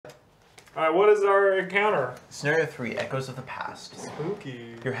Alright, what is our encounter? Scenario 3, Echoes of the Past.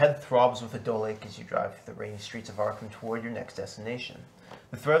 Spooky. Your head throbs with a dull ache as you drive through the rainy streets of Arkham toward your next destination.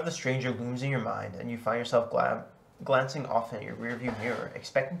 The threat of the stranger looms in your mind, and you find yourself glancing often at your rearview mirror,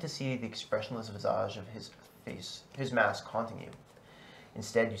 expecting to see the expressionless visage of his mask haunting you.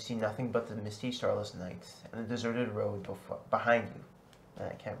 Instead, you see nothing but the misty, starless night and the deserted road behind you. I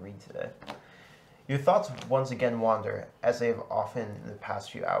can't read today. Your thoughts once again wander, as they have often in the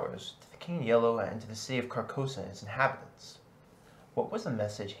past few hours, to the King in Yellow and to the city of Carcosa and its inhabitants. What was the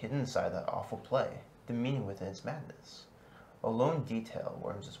message hidden inside that awful play, the meaning within its madness? A lone detail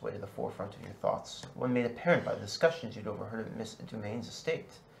worms its way to the forefront of your thoughts, one made apparent by the discussions you'd overheard at Miss Dumain's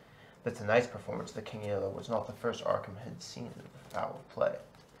estate. That tonight's performance of the King in Yellow was not the first Arkham had seen of the foul play.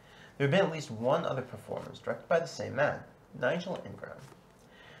 There had been at least one other performance directed by the same man, Nigel Ingram.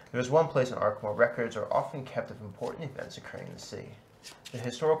 There is one place in Arkham where records are often kept of important events occurring in the city, the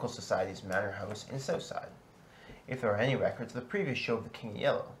Historical Society's manor house in Southside. If there are any records of the previous show of the King in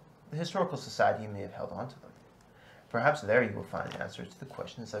Yellow, the Historical Society may have held on to them. Perhaps there you will find answers to the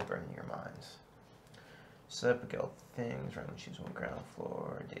questions that burn in your minds. Set up guild things, random choose one ground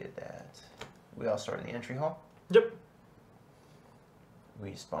floor, did that. We all start in the entry hall? Yep.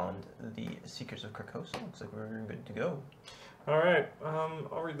 We spawned the Seekers of Carcosa. Looks like we're good to go. Alright,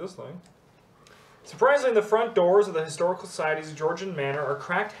 I'll read this thing. Surprisingly, the front doors of the Historical Society's Georgian Manor are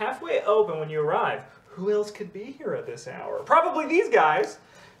cracked halfway open when you arrive. Who else could be here at this hour? Probably these guys!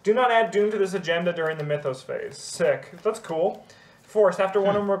 Do not add doom to this agenda during the mythos phase. Sick. That's cool. Forced. After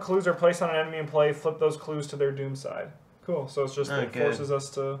one or more clues are placed on an enemy in play, flip those clues to their doom side. Cool. So it's just it forces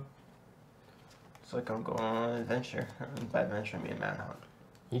us to... It's like I'm going on an adventure. By adventure, I mean manhunt.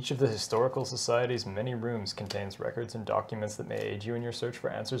 Each of the Historical Society's many rooms contains records and documents that may aid you in your search for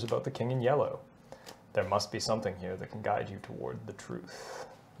answers about the King in Yellow. There must be something here that can guide you toward the truth.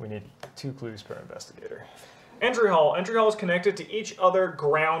 We need 2 clues per investigator. Entry hall. Entry hall is connected to each other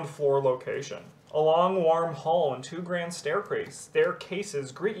ground floor location. A long, warm hall and 2 grand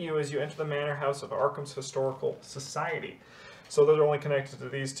staircases greet you as you enter the manor house of Arkham's Historical Society. So those are only connected to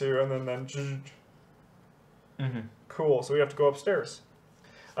these 2, and then Cool. So we have to go upstairs.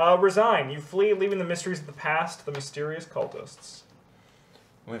 Resign. You flee, leaving the mysteries of the past to the mysterious cultists.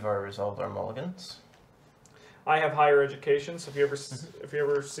 We've already resolved our mulligans. I have higher education, so if you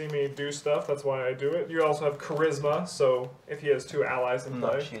ever see me do stuff, that's why I do it. You also have charisma, so if he has 2 allies in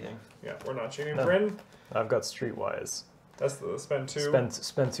play. Not cheating. Yeah, we're not cheating. No. Bryn? I've got streetwise. That's the spend 2.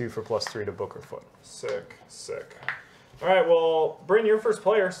 Spend 2 for +3 to book or foot. Sick, sick. Alright, well, Bryn, you're first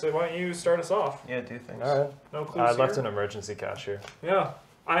player, so why don't you start us off? Yeah, do things. Alright. No clues I left here? an emergency cash here. Yeah,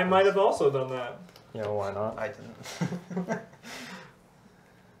 I might have also done that. You know, why not? I didn't.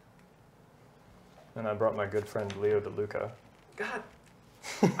 And I brought my good friend Leo DeLuca. God,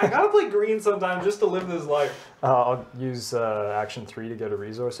 I gotta play green sometime just to live this life. I'll use action 3 to get a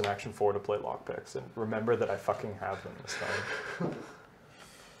resource and action 4 to play lockpicks. And remember that I fucking have them this time.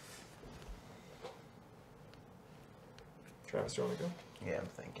 Travis, do you want to go? Yeah, I'm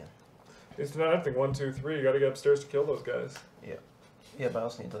thinking. It's not anything. 1, 2, 3. You gotta get upstairs to kill those guys. Yeah. Yeah, but I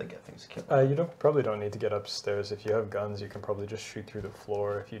also need to get things killed. You probably don't need to get upstairs. If you have guns, you can probably just shoot through the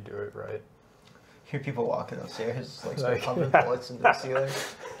floor if you do it right. Hear people walking upstairs, like start pumping bullets into the ceiling.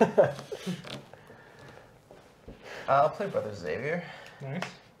 I'll play Brother Xavier. Nice.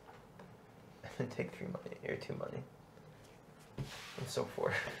 And take 3 money, or 2 money. And so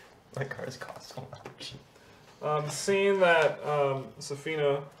forth. My cars cost so much. Seeing that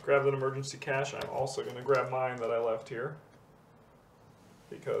Safina grabbed an emergency cash, I'm also going to grab mine that I left here.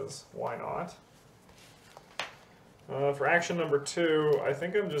 Because why not? For action number 2, I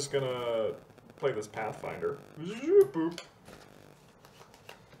think I'm just going to play this Pathfinder. Boop.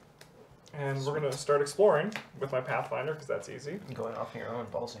 And we're going to start exploring with my Pathfinder, because that's easy. Going off on your own,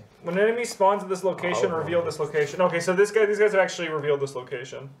 ballsy. When an enemy spawns at this location, reveal this location. Okay, so these guys have actually revealed this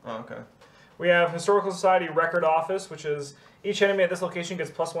location. Oh, okay. We have Historical Society Record Office, which is each enemy at this location gets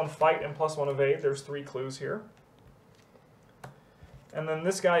 +1 fight and +1 evade. There's 3 clues here. And then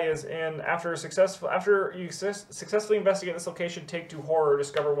this guy is in, after you successfully investigate this location, take 2 horror,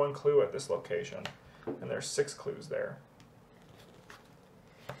 discover 1 clue at this location. And there's 6 clues there.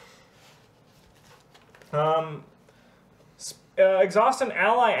 Exhaust an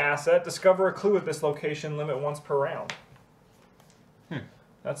ally asset, discover a clue at this location, limit once per round.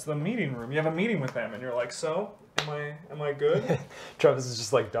 That's the meeting room. You have a meeting with them, and you're like, so, am I good? Travis is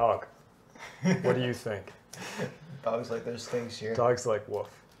just like, dog, what do you think? Dog's like, there's things here. Dog's like, woof.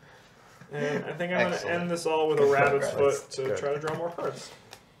 And I think I'm going to end this all with a rabbit's foot to try to draw more cards.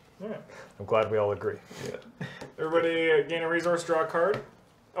 All right. I'm glad we all agree. Yeah. Everybody gain a resource, draw a card.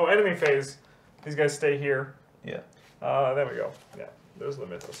 Oh, enemy phase. These guys stay here. Yeah. There we go. Yeah, there's the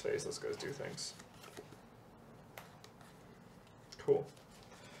mythos phase. Those guys do things. Cool.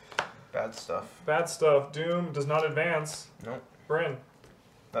 Bad stuff. Bad stuff. Doom does not advance. Nope. Bryn.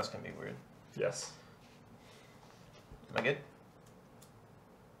 That's gonna be weird. Yes. Am I good?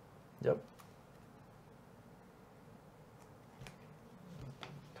 Yep.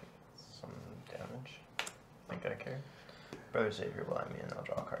 Some damage. Think I care. Brother Savior behind me, and I'll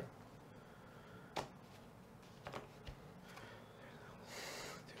draw a card.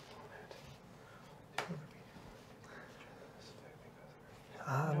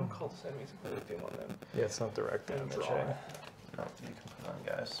 I don't call this enemies if they feel on them. Yeah, it's not direct And damage. draw. eh? No, you can put on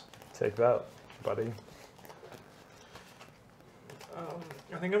guys. Take that, buddy.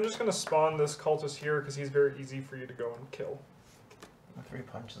 I think I'm just going to spawn this cultist here because he's very easy for you to go and kill. 3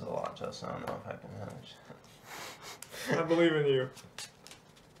 punches a lot, Justin. I don't know if I can manage. I believe in you.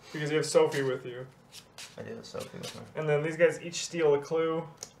 Because you have Sophie with you. I do have Sophie with me. And then these guys each steal a clue.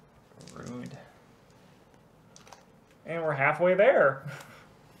 Rude. And we're halfway there.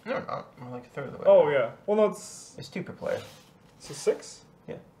 No, we're not. We're like a third of the way. Oh, yeah. Well, no, It's 2 per player. it's a 6?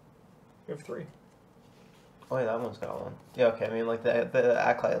 Yeah. You have 3. Oh, yeah, that one's got 1. Yeah, okay. I mean, like, the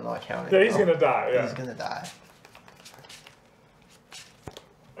Acolyte is not counting. Yeah, he's going to die, yeah. He's gonna die.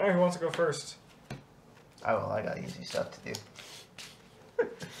 Alright, who wants to go first? Oh, well, I got easy stuff to do.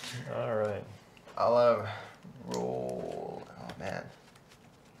 All right. I'll, roll... Oh, man.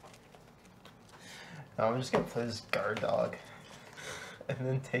 No, I'm just gonna play this guard dog. And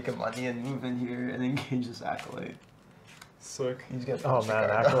then take a money and move in here and engage this Acolyte. Sick. He's got Oh man,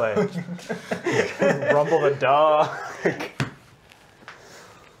 Acolyte. Acolyte. Rumble the dog.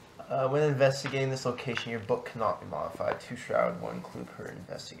 When investigating this location, your book cannot be modified. 2 shroud, 1 clue per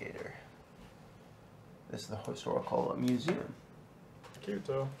investigator. This is the Historical Museum. Cute,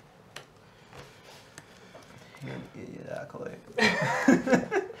 though. You're an idiot, Acolyte.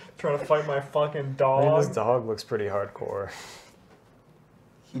 Trying to fight my fucking I mean, dog. this dog looks pretty hardcore.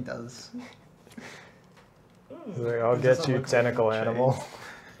 He does. He's like, I'll It get doesn't you, look like tentacle a animal.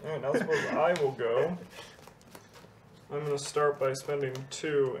 Alright, now suppose I will go. I'm going to start by spending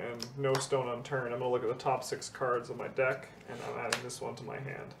 2 and no stone unturned. I'm going to look at the top 6 cards of my deck, and I'm adding this one to my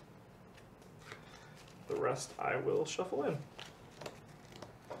hand. The rest I will shuffle in.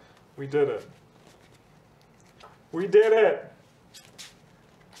 We did it. We did it!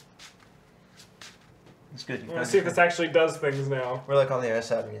 It's good. I'm going to see if this actually does things now. We're like on the other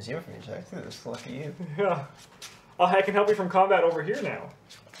side of the museum from each other. This lucky you. Yeah. Oh, I can help you from combat over here now.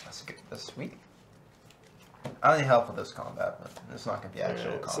 That's good. That's sweet. I need help with this combat, but it's not going to be actual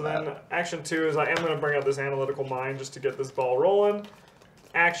Alright, combat. so then action 2 is I am going to bring out this analytical mind just to get this ball rolling.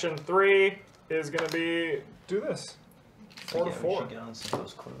 Action 3 is going to be do this. 4 to We 4. should get on some of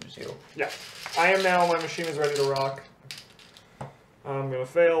those clues, yo. Yeah. I am now, my machine is ready to rock. I'm going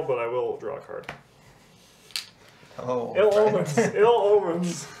to fail, but I will draw a card. Oh, Ill friend. omens. Ill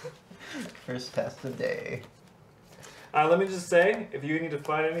omens. First test of the day. Let me just say, if you need to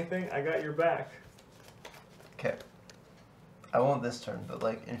fight anything, I got your back. Okay. I won't this turn, but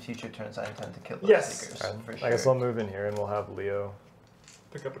like in future turns, I intend to kill those Yes. seekers. Alright, For I sure. guess I'll move in here and we'll have Leo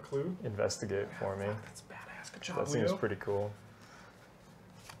Pick up a clue. investigate for me. That's badass. Good job, That Leo. seems pretty cool.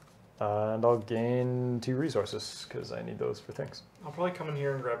 And I'll gain 2 resources because I need those for things. I'll probably come in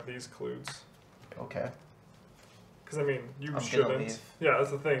here and grab these clues. Okay. Because, I mean, you I'm gonna shouldn't. leave. Yeah,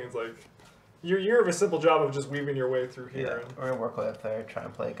 that's the thing. It's like, you have a simple job of just weaving your way through Yeah, here. And, we're gonna work way up there, try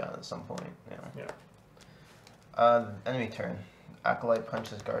and play a gun at some point. Yeah. yeah. Enemy turn. Acolyte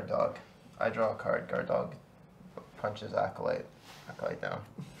punches guard dog. I draw a card. Guard dog punches Acolyte. Acolyte down.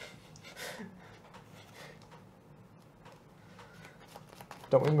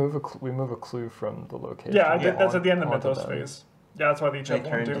 Don't we move a clue from the location? Yeah, I did, that's on- at the end of the onto mythos them. phase. Yeah, that's why they each They have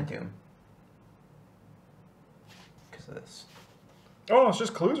one turned doom. to Doom. Because of this. Oh, it's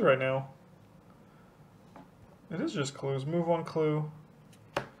just clues right now. It is just clues. Move 1 clue.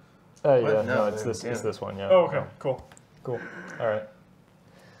 Oh What? yeah, No, no, it's they're this. It's Doom. this one. Yeah. Oh, okay, cool. Cool. All right.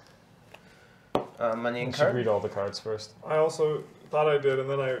 Money You and should card. read all the cards first. I also thought I did, and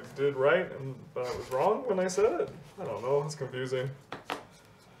then I did right, but I was wrong when I said it. I don't know. It's confusing.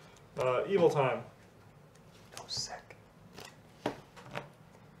 Evil time. Oh, sick.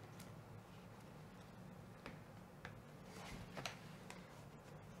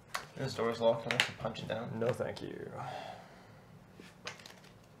 This door's locked. I have to punch it down. No, thank you. Did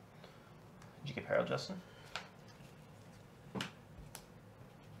you get Harold, Justin?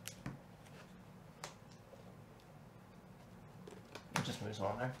 It just moves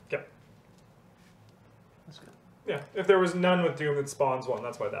along there. Yep. That's good. Yeah, if there was none with Doom that spawns one,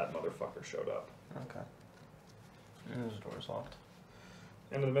 that's why that motherfucker showed up. Okay. And this door's locked.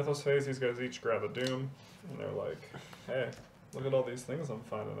 End of the Mythos phase, these guys each grab a Doom, and they're like, hey, look at all these things I'm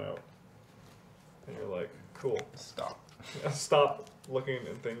finding out. And you're like, cool. Stop. Stop looking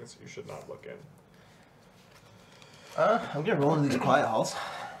in things you should not look in. I'm gonna roll into these quiet halls.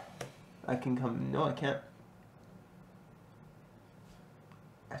 I can come. No, I can't.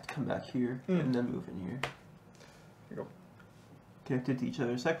 I have to come back here and then move in here. Here you go. Connected to each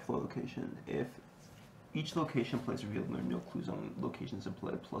other's second floor location. If each location plays revealed and there are no clues on locations in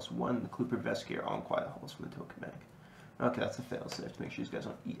play, +1, the clue per investigator on quiet halls from the token bank. Okay, that's a fail safe to make sure you guys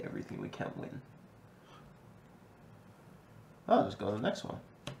don't eat everything. We can't win. I'll just go to the next one.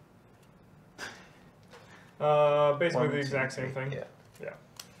 Basically the exact same thing. Yeah. Yeah.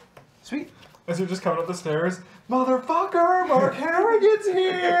 Sweet. As you're just coming up the stairs, motherfucker, Mark Harrigan's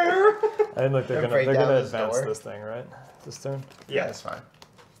here! And like they're Break gonna down this advance door. this thing, right? This turn. Yeah. That's fine.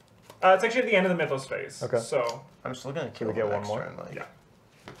 It's actually at the end of the Mythos phase. Okay. So, I'm still gonna kill we get them one next more? turn, like, yeah.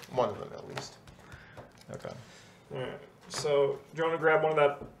 one of them at least. Okay. Alright. So, do you want to grab one of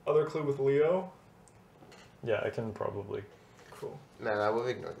that other clue with Leo? Yeah, I can probably. Cool. Man, I would have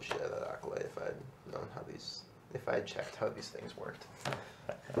ignored the shit out of that accolade if I had known how these, if I had checked how these things worked.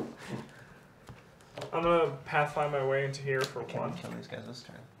 I'm gonna pathfind my way into here for Can 1. we kill these guys this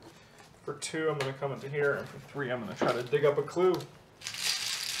turn? For 2, I'm gonna come into here, and for 3, I'm gonna try to dig up a clue.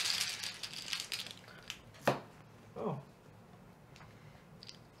 Oh.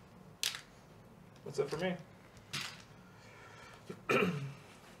 That's it for me.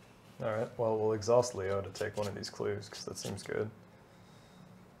 Alright, well, we'll exhaust Leo to take one of these clues, because that seems good.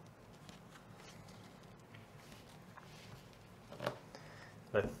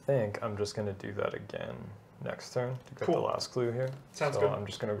 I think I'm just going to do that again next turn to get the Cool. last clue here. Sounds so good. I'm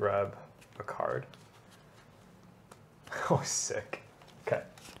just going to grab a card. Oh, sick. Okay.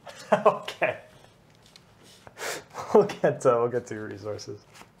 Okay. We'll get 2 resources.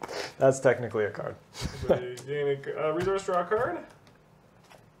 That's technically a card. You gain a resource, draw a card.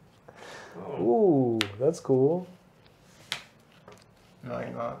 Oh. Ooh, that's cool. No, you're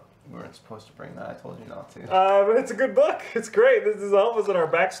not. We weren't supposed to bring that. I told you not to. But it's a good book. It's great. This is help us in our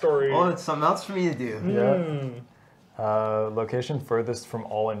backstory. Oh, it's something else for me to do. Yeah. Location furthest from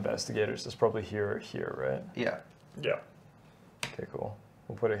all investigators is probably here or here, right? Yeah. Yeah. Okay, cool.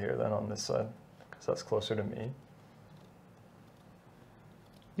 We'll put it here then on this side, because that's closer to me.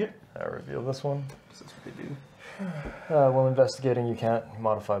 Yep. I reveal this one. That's what they do. While investigating, you can't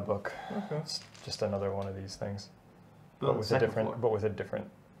modify book. Okay. It's just another one of these things, But but with a different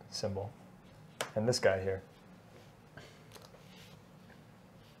symbol. And this guy here.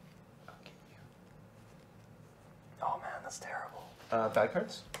 Oh man, that's terrible. Bad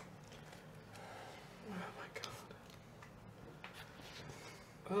cards? Oh my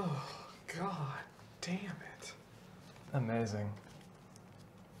god. Oh god. Damn it. Amazing.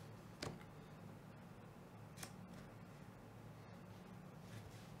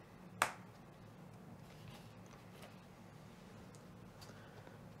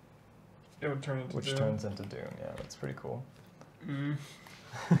 It would turn into Which Doom. turns into Doom. Yeah, that's pretty cool. Yeah,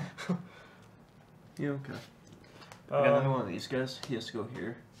 okay. I got another one of these guys. He has to go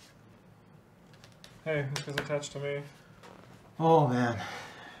here. Hey, this is attached to me. Oh man.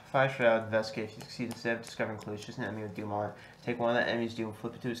 5 shroud, investigate. If you succeed instead of discovering clues, choose an enemy with Doom on it. Take one of that enemy's Doom,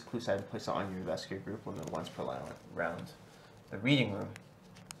 flip it to his clue side, and place it on your investigator group limit once per round. The reading room.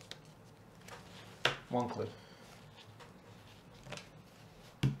 1 clue.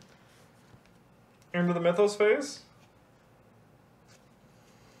 Into the Mythos phase?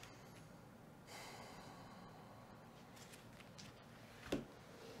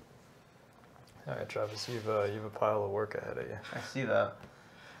 All right, Travis, you've a pile of work ahead of you. I see that.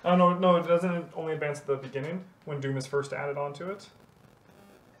 Oh, no, it doesn't only advance at the beginning, when Doom is first added onto it.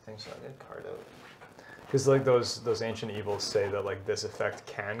 I think so. I get a card out. Because like those ancient evils say that like this effect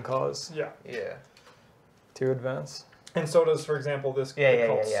can cause Yeah. Yeah. to advance. And so does, for example, this Yeah,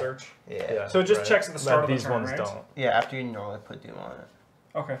 cult yeah. search. Yeah. So it just right. checks at the start But of the these turn, ones right? don't. Yeah, after you normally put Doom on it.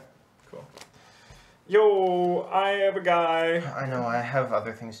 Okay, cool. Yo, I have a guy. I know, I have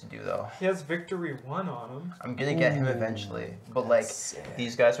other things to do though. He has Victory 1 on him. I'm gonna get him eventually. But like,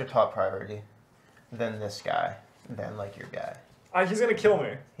 these guys are top priority. Then this guy. Then like your guy. He's gonna kill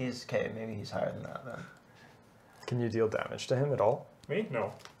me. He's, okay, maybe he's higher than that then. Can you deal damage to him at all? Me?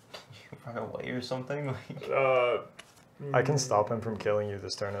 No. You run away or something? Like, I can stop him from killing you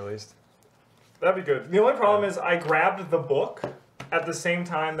this turn at least. That'd be good. The only problem is I grabbed the book at the same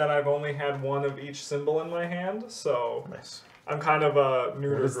time that I've only had one of each symbol in my hand, so... nice. I'm kind of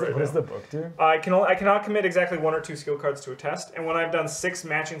neutered right now. What does the book do? I cannot commit exactly 1 or 2 skill cards to a test, and when I've done 6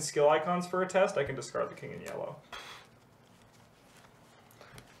 matching skill icons for a test, I can discard the king in yellow.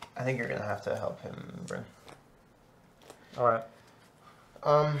 I think you're gonna have to help him, Bryn. Alright.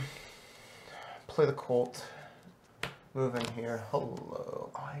 Play the Colt. Move in here.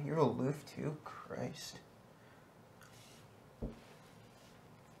 Hello. Oh, you're aloof too? Christ.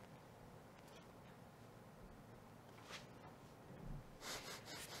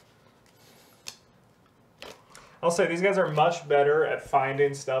 I'll say these guys are much better at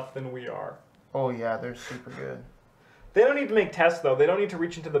finding stuff than we are. Oh yeah, they're super good. They don't need to make tests, though. They don't need to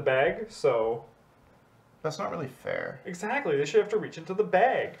reach into the bag, so... That's not really fair. Exactly. They should have to reach into the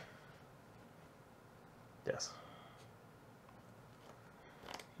bag. Yes.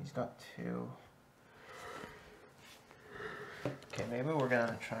 He's got 2. Okay, maybe we're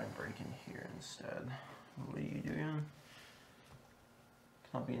gonna try and break in here instead. What are you doing?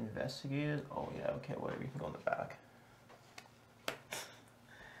 Cannot be investigated? Oh yeah, okay, whatever. You can go in the back.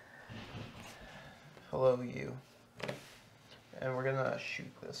 Hello, you. And we're gonna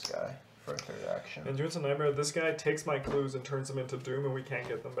shoot this guy for a 3rd action. And it's a nightmare. This guy takes my clues and turns them into doom, and we can't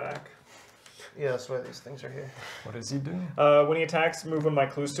get them back. Yeah, that's why these things are here. What does he do? When he attacks, move one of my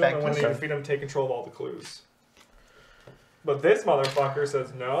clues to him, and when they defeat him, take control of all the clues. But this motherfucker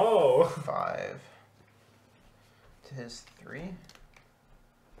says no. 5. To his 3.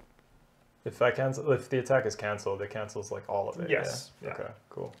 If the attack is cancelled, it cancels like all of it. Yes. Yeah. Yeah. Okay.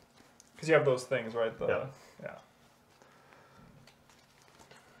 Cool. Because you have those things, right? Yeah.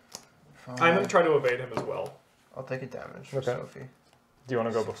 I'm going to try to evade him as well. I'll take a damage for Okay. Sophie. Do you want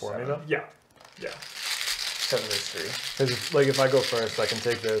to go before me 7. then? Yeah. Yeah. 7 is 3. Because if I go first, I can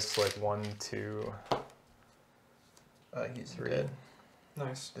take this like 1, 2. He's 3. dead.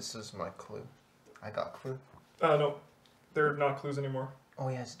 Nice. This is my clue. I got clue. No. They're not clues anymore. Oh,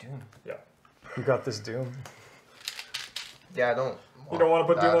 he has Doom. Yeah. You got this Doom. Yeah, I don't. You don't want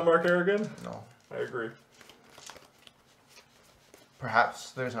to put that. Doom on Mark Aragon? No. I agree.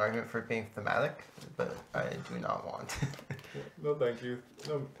 Perhaps there's an argument for it being thematic, but I do not want. No, thank you.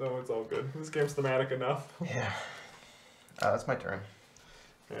 No, it's all good. This game's thematic enough. Yeah. That's my turn.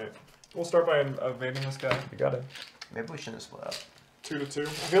 Alright. We'll start by evading this guy. You got it. Maybe we shouldn't split up. 2 to 2. I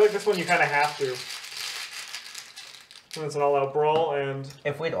feel like this one you kind of have to. And it's an all-out brawl, and...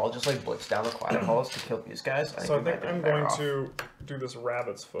 If we'd all just like blitz down the quiet halls to kill these guys, So I we think might I'm be better going off. to do this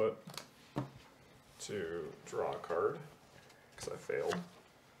rabbit's foot to draw a card, because I failed.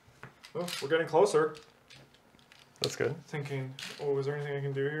 Oh, we're getting closer. That's good. Thinking, oh, is there anything I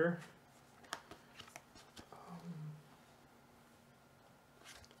can do here?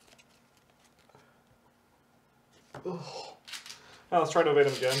 Oh, let's try to evade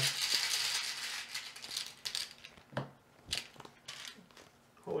him again.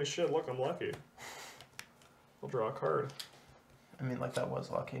 Holy shit, look, I'm lucky. I'll draw a card. I mean, like, that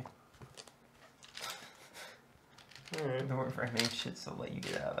was lucky. Alright. There weren't very many shits to let you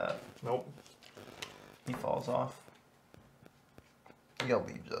get out of that. Nope. He falls off. You gotta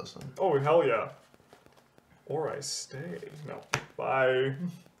leave, Justin. Oh, hell yeah. Or I stay. No. Bye.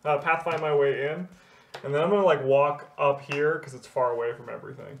 Pathfind my way in. And then I'm gonna, like, walk up here, because it's far away from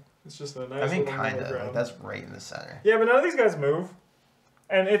everything. It's just a nice I mean, little kinda. middle Like, ground. that's right in the center, Yeah, but none of these guys move.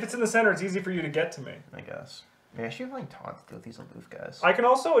 And if it's in the center, it's easy for you to get to me. I guess. Maybe I should have, like, taunt to deal with these aloof guys. I can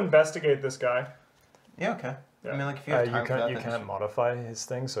also investigate this guy. Yeah, okay. Yeah. I mean, like, if you have time for that, you then can't modify his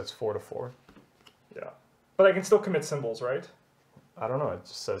thing, so it's 4 to 4. Yeah. But I can still commit symbols, right? I don't know. It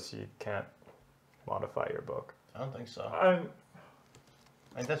just says you can't modify your book. I don't think so. I'm...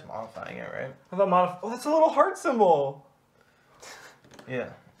 I think that's modifying it, right? I thought oh, that's a little heart symbol!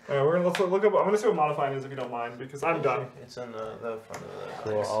 Yeah. Alright, let's look up... I'm gonna see what modifying is, if you don't mind, because I'm done. It's in the front of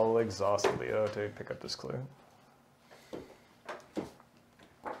the... Cool. I'll exhaust Leo to pick up this clue.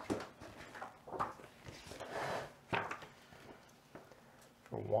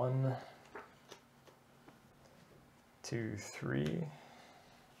 For 1, 2, 3.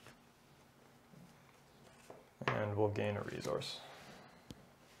 And we'll gain a resource.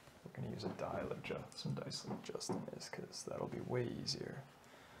 We're going to use a die like some dice like Justin is, because that'll be way easier.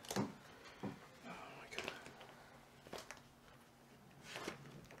 Oh my god.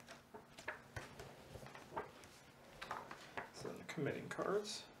 So then committing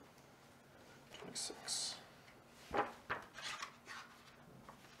cards. 26. Yeah,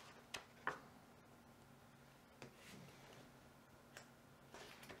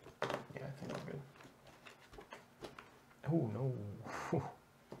 I think we're good. Oh no.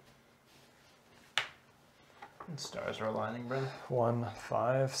 And stars are aligning, Bryn. 1,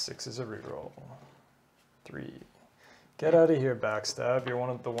 5, 6 is a reroll. 3. Get out of here, Backstab.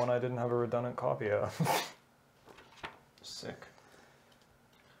 You're the one I didn't have a redundant copy of. Sick.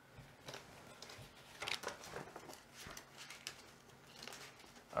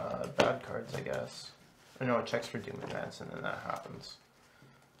 Bad cards, I guess. Or no, it checks for Doom Advance and then that happens.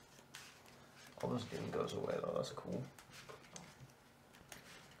 All this Doom goes away though, that's cool.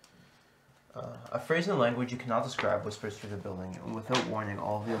 A phrase in language you cannot describe whispers through the building, and without warning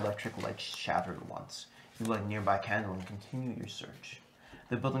all the electric lights shatter at once. You light a nearby candle and continue your search.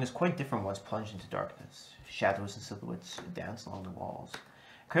 The building is quite different once plunged into darkness. Shadows and silhouettes dance along the walls.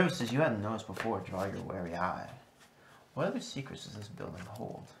 Crevices you hadn't noticed before draw your wary eye. What other secrets does this building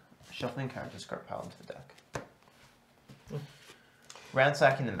hold? Shuffling characters start piled into the deck.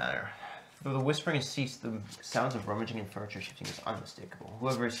 Ransacking the manor. Though the whispering has ceased, the sounds of rummaging and furniture shifting is unmistakable.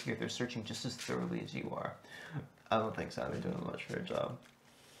 Whoever is here, they're searching just as thoroughly as you are. I don't think so. They're doing much for a job.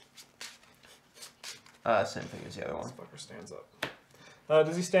 Same thing as the other one. This fucker stands up.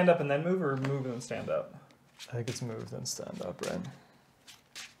 Does he stand up and then move, or move and then stand up? I think it's move then stand up, right?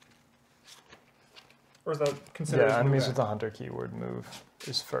 Or is that considered? Yeah, enemies with the hunter keyword move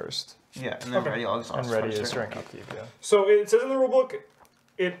is first. Yeah, and then ready logs on. And ready is strength upkeep, yeah. So it says in the rulebook,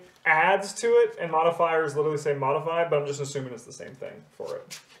 it adds to it, and modifiers literally say modified, but I'm just assuming it's the same thing for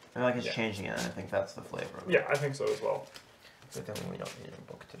it. I feel like it's changing it, and I think that's the flavor of it. Yeah, I think so as well. But then we don't need a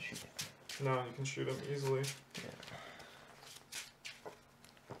book to shoot it. No, you can shoot him easily.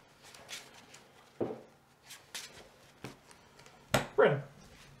 Yeah. Bryn.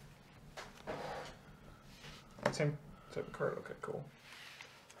 Same type of card. Okay, cool.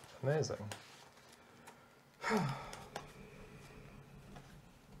 Amazing.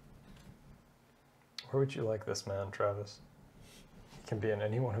 Where would you like this man, Travis? He can be in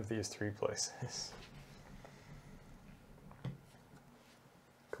any one of these 3 places.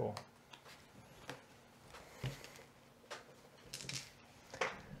 Cool.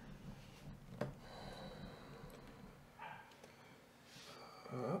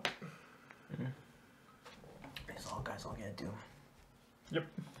 These all guys all get Doom. Yep.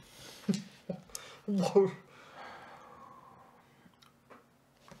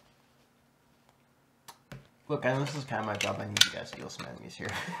 Look, I know this is kind of my job. I need you guys to deal some enemies here.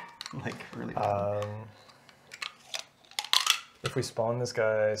 Like, really bad. If we spawn this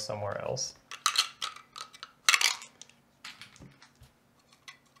guy somewhere else,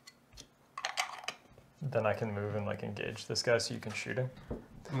 then I can move and like engage this guy so you can shoot him.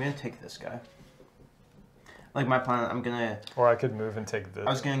 I'm gonna take this guy. Like my plan, I'm gonna... Or I could move and take this. I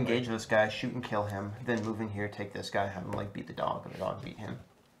was gonna engage this guy, shoot and kill him, then move in here, take this guy, have him like beat the dog, and the dog beat him.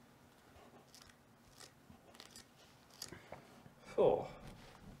 Oh.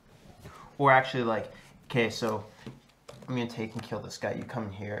 Or actually like, okay, so I'm gonna take and kill this guy. You come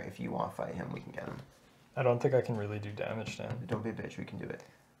in here, if you want to fight him, we can get him. I don't think I can really do damage to him. Don't be a bitch, we can do it.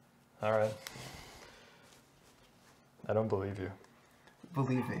 Alright. I don't believe you.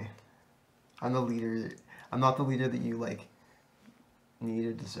 Believe me. I'm the leader. I'm not the leader that you like need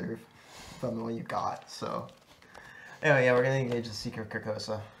or deserve, but I'm the one you got, so. Anyway, yeah, we're gonna engage the Seeker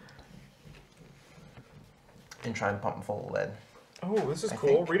Carcosa. And try and pump him full of lead. Oh, this is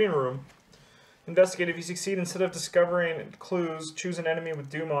cool. Reading room. Investigate. If you succeed, instead of discovering clues, choose an enemy with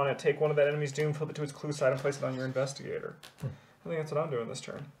Doom on it, take one of that enemy's Doom, flip it to its clue side, and place it on your investigator. I think that's what I'm doing this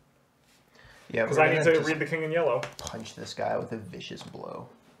turn. Yeah, because I need to read the King in Yellow. Punch this guy with a vicious blow.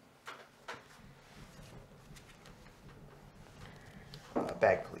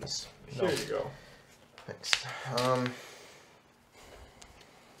 Bag, please. Here you go. Thanks.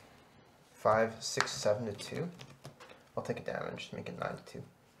 5, 6, 7 to 2. I'll take a damage to make it 9 to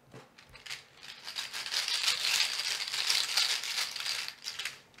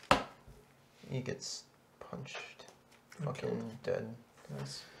 2. He gets punched. Fucking dead.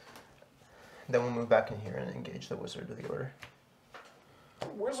 Nice. Then we'll move back in here and engage the Wizard of the Order.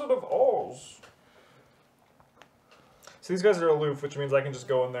 Wizard of Oz. So these guys are aloof, which means I can just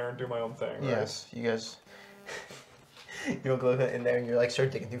go in there and do my own thing, right? Yes, you guys. You'll go in there and you're like start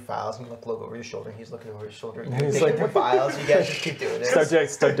digging through files and look over your shoulder and he's looking over his shoulder and you're digging through files. You guys just keep doing it.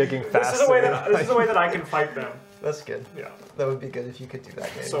 Start digging fast. This is the way that I can fight them. That's good. Yeah. That would be good if you could do that.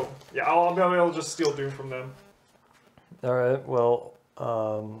 Maybe. So yeah, I'll be able to just steal Doom from them. All right. Well,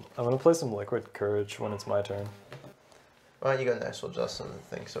 I'm gonna play some Liquid Courage when it's my turn. Why don't you go next while Justin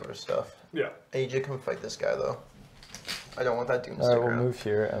thinks over stuff? Yeah. I need you to come fight this guy though. I don't want that Doom to All stick right, we'll around. move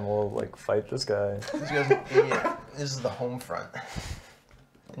here and we'll like fight this guy. This is the home front.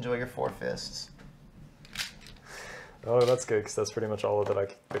 Enjoy your 4 fists. Oh, that's good because that's pretty much all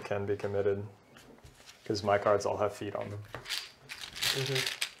that can be committed. Because my cards all have feet on them.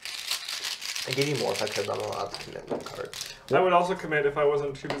 I give you more if I could, but I'm allowed to commit 1 card. I would also commit if I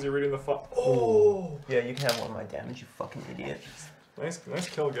wasn't too busy reading the Oh! Yeah, you can have 1 of my damage, you fucking idiot. Nice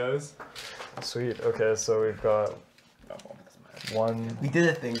kill, guys. Sweet. Okay, so we've got 1, We did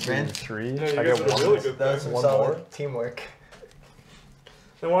a thing, 2, Bryn. 3. Yeah, you I guys get did a 1. really good That's thing. One solid more? teamwork.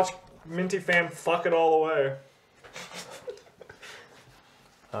 Then watch Minty Fam fuck it all away.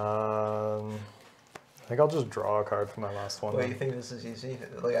 I think I'll just draw a card for my last one. Wait, you think this is easy?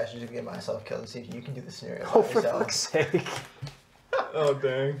 Like, I should just get myself killed and see if you can do the scenario by Oh, for yourself. fuck's sake. Oh,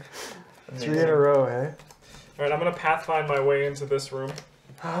 dang. 3 in a row, hey? Alright, I'm gonna pathfind my way into this room.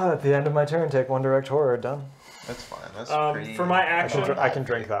 At the end of my turn, take 1 direct horror. Done. That's fine. That's pretty... For my action, I can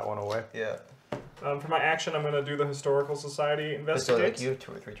drink that one away. Yeah. for my action, I'm gonna do the Historical Society So, investigate. like, you have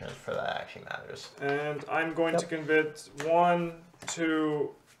 2 or 3 turns for that actually matters. And I'm going to convict 1, 2,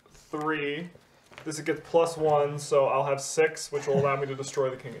 3. This gets +1, so I'll have 6, which will allow me to destroy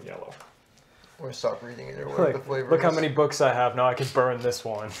the King in Yellow. Or stop reading it or whatever the flavor Look how is. many books I have now. I can burn this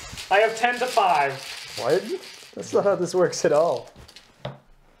one. I have 10 to 5. What? That's not how this works at all.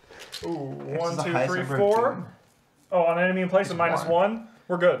 Ooh, This 1, is the 2, highest 3, number of 4. doom. Oh, on enemy in place It's of -1. 1.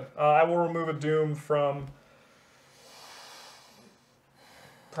 We're good. I will remove a doom from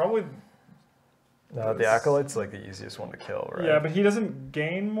probably. The Acolyte's like the easiest one to kill, right? Yeah, but he doesn't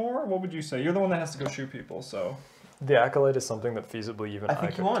gain more. What would you say? You're the one that has to go shoot people, so The Acolyte is something that feasibly even I I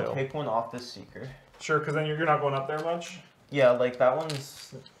think could you want kill. to take 1 off this Seeker. sure, because then you're not going up there much. Yeah, like, that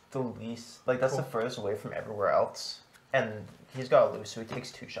one's the least... Like, that's Cool. the furthest away from everywhere else. And he's got a loose, so he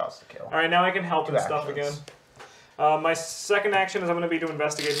takes 2 shots to kill. All right, now I can help 2 and stuff again. actions. My second action is I'm going to be to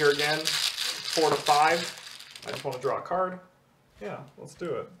investigate here again. 4 to 5. I just want to draw a card. Yeah, let's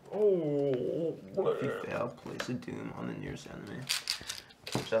do it. Oh, If you fail, place a doom on the nearest enemy.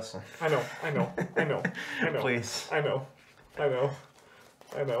 Okay, Justin. I know. Please. I know.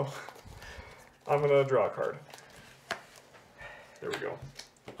 I'm going to draw a card. There we go.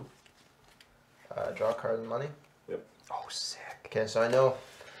 Draw a card and money. Yep. Oh, sick. Okay, so I know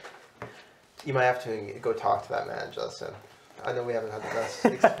you might have to go talk to that man, Justin. I know we haven't had the best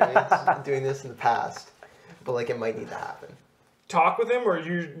experience doing this in the past, but like it might need to happen. Talk with him, or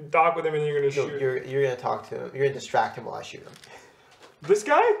you talk with him and you're going to No, shoot? you're gonna talk to him. You're gonna distract him while I shoot him. This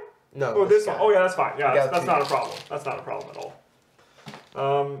guy? No. Oh, this guy. one. Oh, yeah, that's fine. Yeah, You got that's two. not a problem. That's not a problem at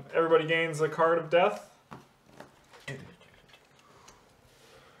all. Everybody gains a card of death.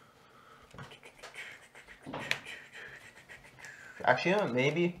 Actually, you know,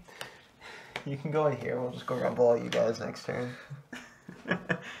 maybe you can go in here. We'll just go rumble all you guys next turn.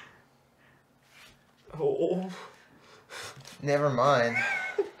 Oh. Never mind.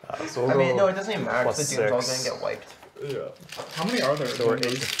 So we'll I mean, go no, it doesn't even matter. 'Cause the doom's all +6. gonna get wiped. Yeah. How many are there? So we're 8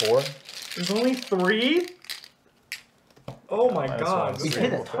 to 4. There's only 3? Oh my Minus god. one. We Okay.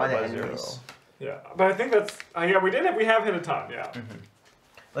 hit a We'll ton fail of by 0. enemies. Yeah, but I think that's... yeah, we have hit a ton, yeah.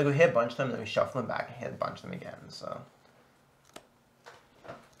 Like we hit a bunch of them, then we shuffle them back and hit a bunch of them again. So.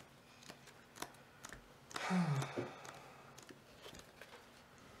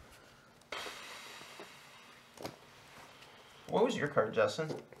 What was your card, Justin?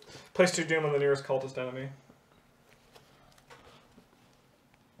 Place 2 doom on the nearest cultist enemy.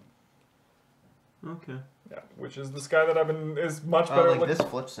 Okay. Yeah, which is this guy that I've been... is much better... Like look- this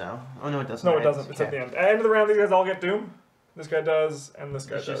flips now. Oh no, it doesn't. No, it right? doesn't. It's at Okay. the end. At the end of the round, these guys all get doom. This guy does, and this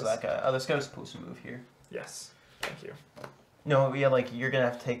guy It's does. just that guy. Oh, this guy was supposed to move here. Yes. Thank you. No, yeah, like you're gonna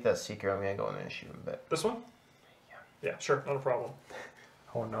have to take that Seeker. I'm gonna go in there and shoot him, but This one? Yeah, sure. Not a problem.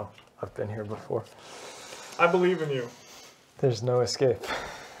 Oh no, I've been here before. I believe in you. There's no escape.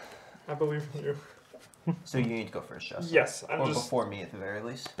 I believe in you. so you need to go first, Justin. Yes, I'm or just... before me at the very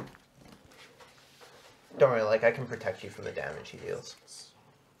least. Don't worry, like I can protect you from the damage he deals.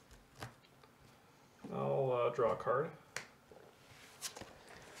 I'll draw a card.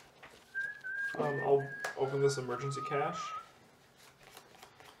 I'll open this emergency cache.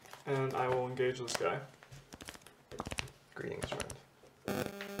 And I will engage this guy. Greetings, friend.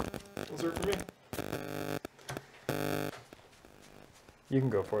 What's there for me? You can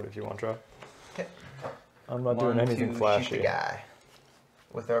go for it if you want, Joe. Okay. I'm not doing anything Shoot the flashy. guy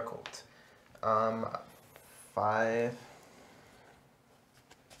with our Colt. 5.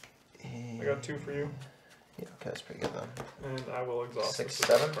 I got 2 for you. Yeah, okay, that's pretty good though. And I will exhaust 6, this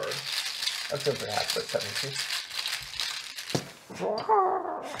with 7. that card. That's good for half, but 7 2.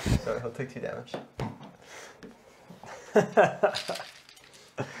 So he'll take 2 damage.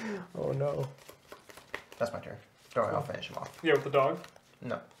 Oh no. That's my turn. Don't worry, I'll finish him off. Yeah, with the dog?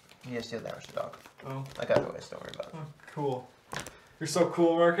 No, he has to deal damage to the dog. Oh. I got the ways, don't worry about it. Oh, cool. You're so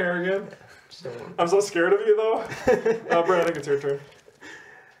cool, Mark Harrigan. Just don't worry. I'm so scared of you, though. Brad, I think it's your turn.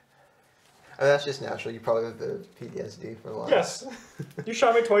 that's just natural. You probably have the PTSD for a while. Yes. You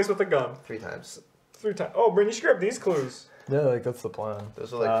shot me twice with a gun. 3 times. 3 times. Oh, Bryn, you should grab these clues. Yeah, like that's the plan.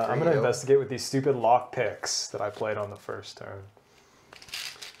 Those are like I'm gonna investigate with these stupid lock picks that I played on the first turn.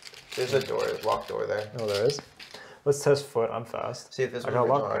 There's a door, there's a locked door there. Oh, there is? Let's test foot. I'm fast. See if this I was got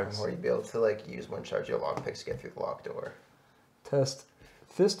original lock Arkham picks. Horror, you'd be able to like use one charge of your lock picks to get through the locked door. Test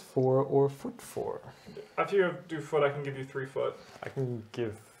fist 4 or foot 4. After you do foot, I can give you 3 foot. I could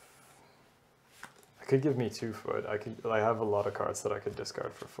give me 2 foot. I have a lot of cards that I could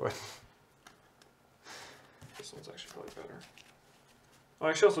discard for foot. This one's actually probably better. Oh, I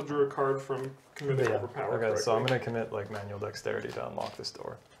actually also drew a card from committing overpower. Okay, so I'm gonna commit like manual dexterity to unlock this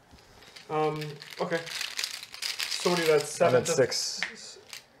door. Okay. So what do you do? That's 7 I'm at to 6.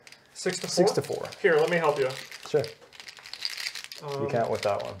 6 to 4? 6 to 4. Here, let me help you. Sure. You can't with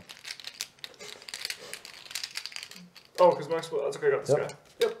that one. Oh, because Max. That's okay. I got this Yep. guy.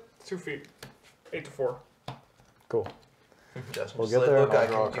 Yep. 2 feet. 8 to 4. Cool. Justin, We'll just get like, there look, and I I'll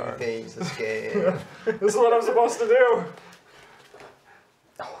draw a can do card. things this game. This is what I'm supposed to do.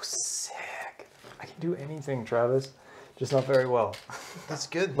 Oh, sick. I can do anything, Travis. Just not very well. That's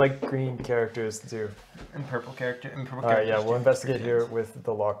good. Like green characters do. And purple character. And purple Alright, yeah, characters we'll do investigate things. here with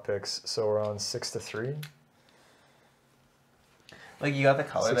the lock picks. So we're on 6 to 3. Like you got the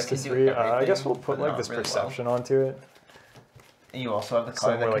color 6 that to can do 3. everything. I guess we'll put but like not this really perception onto it. Well. And you also have the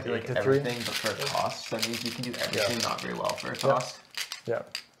color Somewhere that can like do 8 like to 3. everything, but for a cost. So that means you can do everything not very well for a cost. Yeah.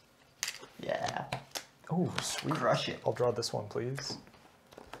 Yeah. Oh, sweet. Crush it. I'll draw this one, please.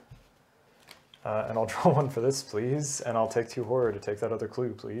 And I'll draw one for this, please. And I'll take 2 horror to take that other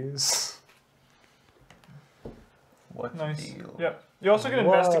clue, please. What Nice. deal? Yep. You also can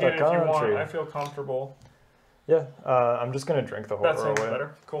What investigate a it if you want. country. I feel comfortable. Yeah, I'm just going to drink the horror That sounds away.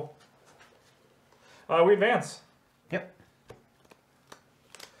 better. Cool. We advance. Yep.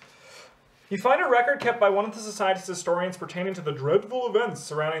 You find a record kept by one of the Society's historians pertaining to the dreadful events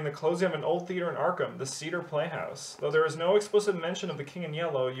surrounding the closing of an old theater in Arkham, the Cedar Playhouse. Though there is no explicit mention of the King in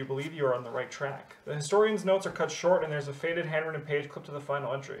Yellow, you believe you are on the right track. The historian's notes are cut short, and there's a faded handwritten page clipped to the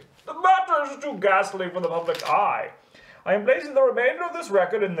final entry. The matter is too ghastly for the public eye. I am placing the remainder of this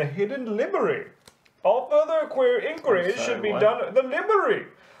record in the hidden library. All further inquiries should be what? done... The library!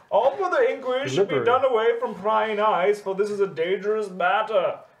 All further inquiries should be Library. done away from prying eyes, for this is a dangerous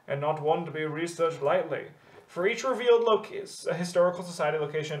matter, and not one to be researched lightly. For each revealed historical society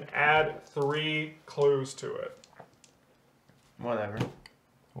location, add 3 clues to it. Whatever.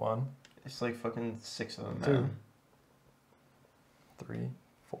 1, It's like fucking 6 of them, 2, man. 3,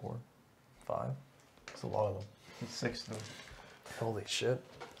 4, 5. That's a lot of them. It's 6 of them. Holy shit.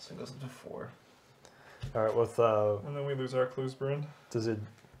 So it goes up to 4. Alright, with, And then we lose our clues, Bryn. does it,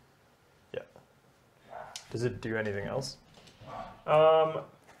 yeah. Does it do anything else?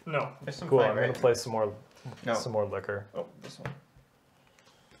 No. There's some Cool, fight, I'm going right? to play some more No. liquor. Oh, this one.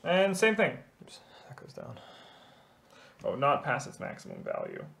 And same thing. Oops, that goes down. Oh, not past its maximum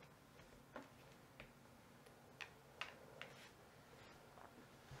value.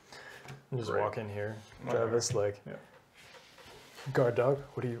 And just Great. walk in here, Okay. Travis, like, Yeah. guard dog,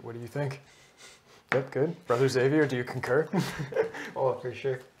 what do you think? Yep, good. Brother Xavier, do you concur? Oh, for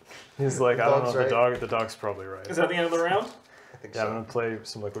sure. He's like, The I don't know, dog's the dog's probably right. Is that the end of the round? I think Yeah, I'm so. gonna play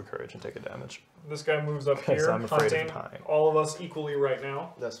some liquid courage and take a damage. This guy moves up Because here, I'm afraid of hunting time. all of us equally right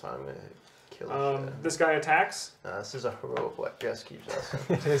now. That's fine. I'm gonna kill the shit. This guy attacks. This is a heroic rescue, Justin.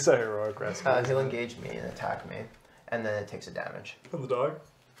 It is a heroic rescue. He'll engage me and attack me, and then it takes a damage. From the dog.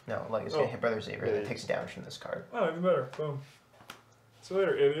 No, like it's Oh. gonna hit Brother Xavier, and Yeah. it takes a damage from this card. Oh, even better. Boom. See you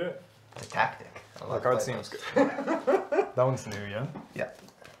later, idiot. It's a tactic. I The love card playing seems those. good. That one's new, yeah? Yeah.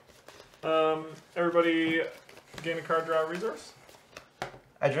 Everybody gain a card draw resource.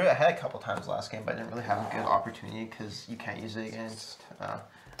 I had a couple times last game, but I didn't really have a good opportunity because you can't use it against. I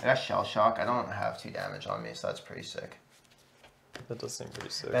got Shell Shock. I don't have 2 damage on me, so that's pretty sick. That does seem pretty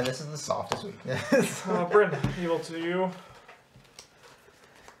sick. Man, this is the softest weakness. Bryn, evil to you.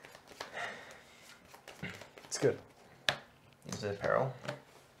 It's good. Is it peril?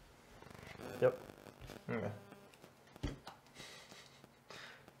 Yep. Okay.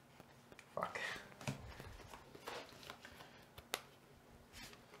 Fuck.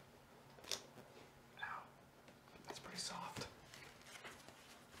 That's pretty soft.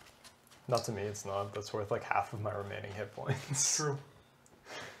 Not to me, it's not. That's worth like half of my remaining hit points. True.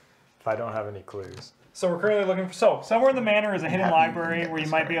 If I don't have any clues. So we're currently looking for. So somewhere in the manor is a hidden Happy you library didn't get where you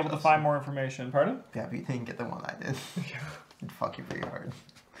this might card, be able to Justin. find more information. Pardon? Yeah, but you didn't get the one I did. It'd fuck you pretty hard.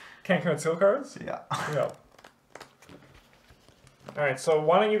 Can't conceal cards. Yeah. Yeah. All right. So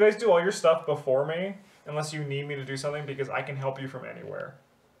why don't you guys do all your stuff before me, unless you need me to do something, because I can help you from anywhere.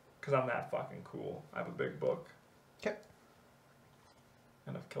 Because I'm that fucking cool. I have a big book. Okay.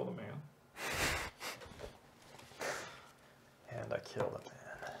 And I've killed a man. And I killed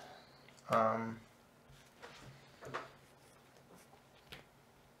a man.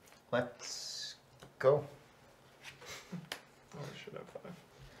 Let's go. Oh, I should have 5.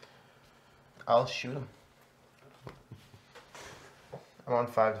 I'll shoot him. I'm on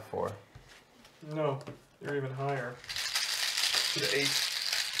 5 to 4. No, you're even higher. To 8.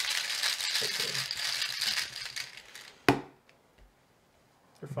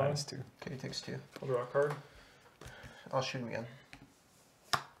 You're fine. -2. Okay, he takes 2. I'll draw a card. I'll shoot him again.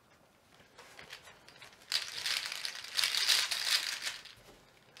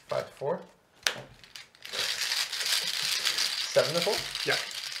 5 to 4. 7 to 4? Yeah.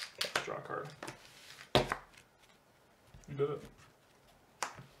 Okay, draw a card. You did it.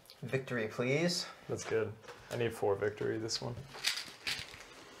 Victory, please. That's good. I need 4 victory this one.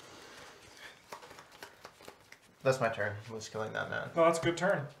 That's my turn. Was killing that man. No, that's a good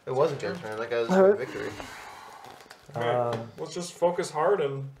turn. It was a good turn. Like I was Alright. victory. Okay, let's just focus hard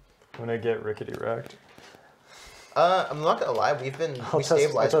and... I'm gonna get rickety wrecked. I'm not gonna lie. We I'll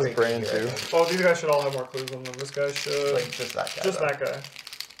stabilized test pretty brain good here, I too. think. Oh, these guys should all have more clues on them. This guy should... Like just that guy. just though. that guy.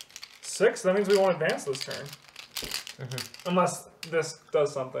 6? That means we won't advance this turn. Unless this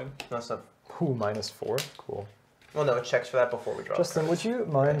does something. That's not. Ooh, -4. Cool. Well, no, it checks for that before we draw. Justin, would you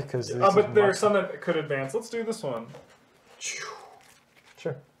mind? Because But there's some that could advance. Let's do this one. Sure.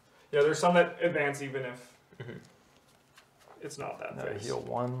 Yeah, there's some that advance even if it's not that No, face. heal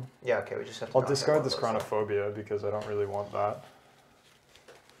 1. Yeah. Okay, we just have to. I'll knock out discard one this of those, though. Chronophobia because I don't really want that.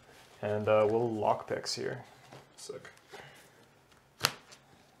 And we'll lockpicks here. Sick.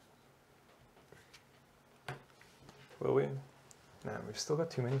 Will we? Man, we've still got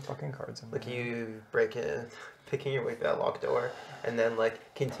too many fucking cards in Like there. you break in, picking your way through that locked door, and then like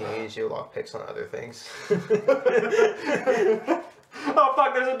continues your lock picks on other things. Oh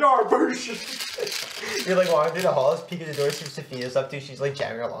fuck, there's a door! Boosh! You're like walking through the halls, peeking the door, see what Sophia's up to. She's like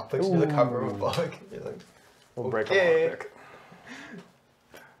jamming her lock picks through the cover of a book. You're like, We'll break a okay. lockpick.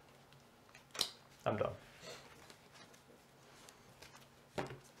 I'm done.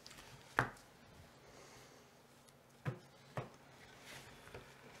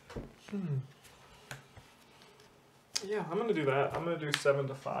 Yeah, I'm gonna do that. I'm gonna do 7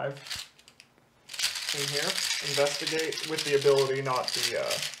 to 5 in here. Investigate with the ability, not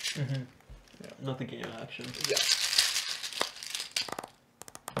the not the game action. yeah.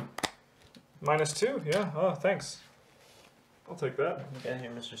 -2, yeah. Oh, thanks. I'll take that. Get in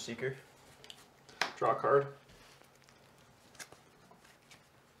here, Mr. Seeker. Draw a card.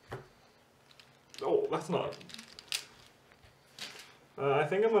 Oh, that's not. I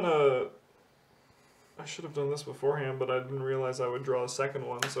think I'm gonna. I should have done this beforehand, but I didn't realize I would draw a second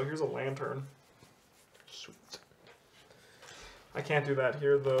one. So here's a lantern. Sweet. I can't do that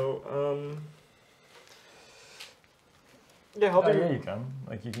here though. Yeah, I'll do. Yeah, you can.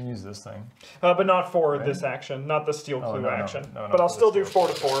 Like, you can use this thing. But not for Right? this action, not the steel Oh, clue no, action. no, not but I'll for the still do steel 4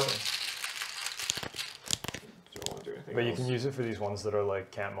 to clue 4. action. Don't want to do anything But you else. can use it for these ones that are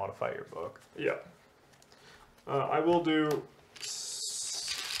like, can't modify your book. Yeah. I will do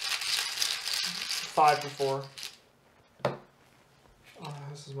 5 to 4. Oh,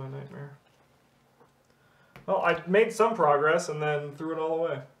 this is my nightmare. Well, I made some progress and then threw it all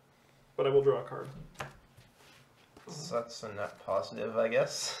away. But I will draw a card. So that's a net positive, I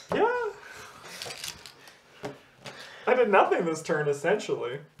guess. Yeah. I did nothing this turn,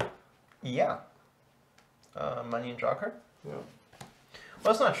 essentially. Yeah. Money and draw card? Yeah. Well,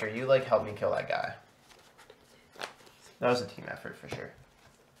 that's not true. You like helped me kill that guy. That was a team effort for sure.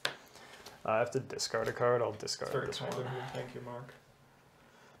 I have to discard a card. I'll discard Very this kind one. of you. Thank you, Mark.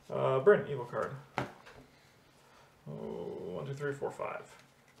 Bryn, evil card. Oh, 1, 2, 3, 4, 5.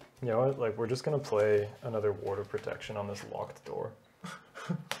 You know what? Like, we're just gonna play another ward of protection on this locked door.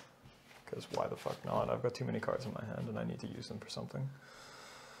 Because why the fuck not? I've got too many cards in my hand and I need to use them for something.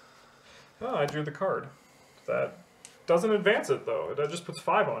 Oh, I drew the card. That doesn't advance it, though. That just puts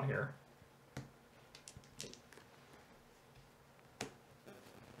 5 on here.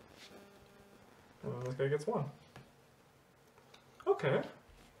 This guy gets 1. Okay.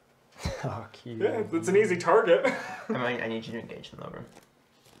 Oh, cute. Yeah, it's an easy target. I need you to engage in the room.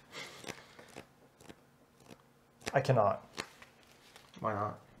 I cannot. Why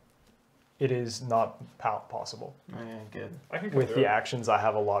not? It is not possible. Okay, good. I can come With do the it. actions I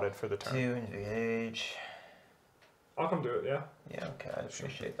have allotted for the 2, turn. engage. I'll come do it, yeah. Yeah, okay, I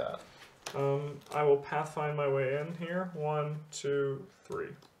appreciate that. I will pathfind my way in here. 1, 2, 3.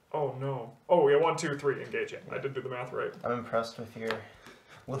 Oh, no. Oh, yeah, 1, 2, 3, engage it. I did do the math right. I'm impressed with your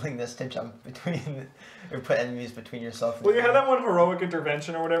willingness to jump between or put enemies between yourself and Well, you had that one heroic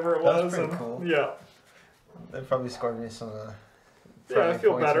intervention or whatever it That was. was pretty and, cool. Yeah. That probably scored me some. Yeah, I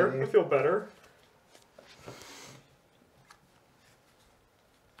feel points better. with you. I feel better.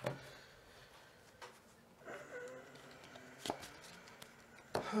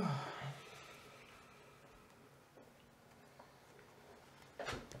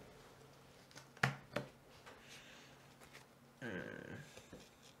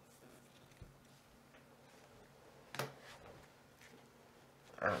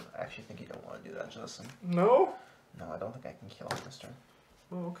 I don't actually think you don't want to do that, Justin. No? No, I don't think I can kill him this turn.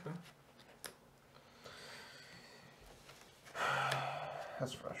 Oh, okay.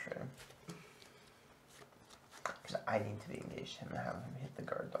 That's frustrating. Because I need to be engaged him and have him hit the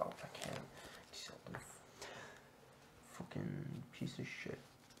guard dog. I can't. He's a fucking piece of shit.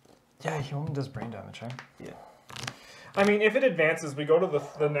 Yeah, he only does brain damage, right? Yeah. I mean, if it advances, we go to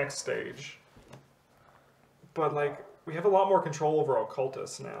the next stage. But, like, we have a lot more control over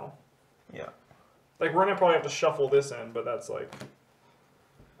occultists now. Yeah. Like, we're gonna probably have to shuffle this end, but that's, like,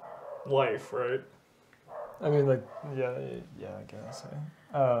 life, right? I mean, like, yeah, I guess.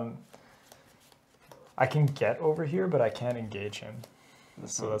 I can get over here, but I can't engage him.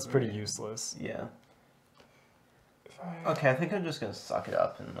 So that's pretty useless. Yeah. Okay, I think I'm just gonna suck it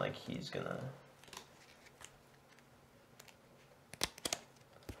up and, like, he's gonna...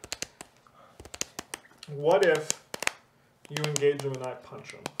 What if you engage him and I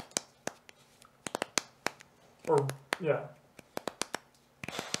punch him? Or, yeah.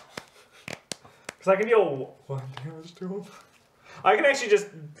 Because I can deal 1 damage to him. I can actually just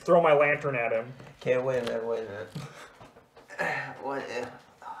throw my lantern at him. Okay, wait a minute. What if...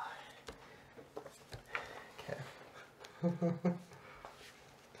 Okay.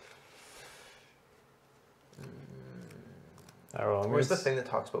 Where's the thing that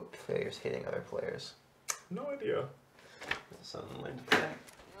talks about players hating other players? No idea. Something like that.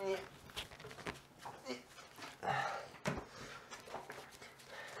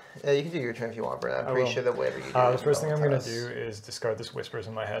 Yeah, you can do your turn if you want, Bryn. I'm pretty sure that whatever you do... The first thing I'm going to do is discard this Whispers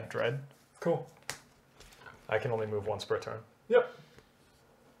in my head, Dread. Cool. I can only move once per turn. Yep.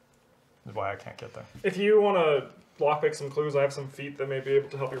 That's why I can't get there. If you want to lockpick some clues, I have some feet that may be able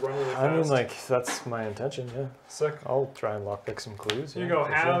to help you run really fast. I mean, like, that's my intention, yeah. Sick. I'll try and lockpick some clues. Here you yeah, go.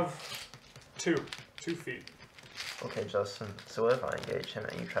 for Have sure. 2 feet. Okay, Justin. So what if I engage him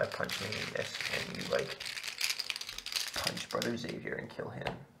and you try to punch me and miss, and you, like, punch Brother Xavier and kill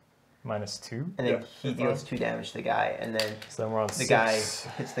him? -2? And then he deals 2 damage to the guy, and then So then we're on the 6. guy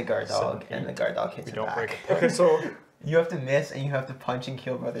hits the guard dog, 7, and the guard dog hits We him don't back. break Okay, so You have to miss, and you have to punch and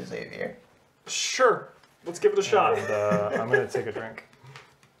kill Brother Xavier. sure. Let's give it a shot. And I'm going to take a drink.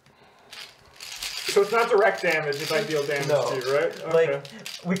 So it's not direct damage if I deal damage to you, right? Okay. Like,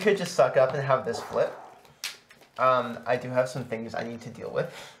 we could just suck up and have this flip. I do have some things I need to deal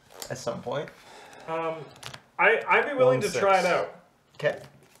with at some point. I'd be willing to try it out. Okay.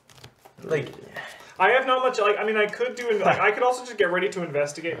 Like, I have not much. Like, I mean, I could do. Like, I could also just get ready to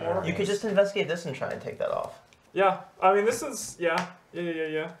investigate more. you could just investigate this and try and take that off. Yeah. I mean, this is. Yeah.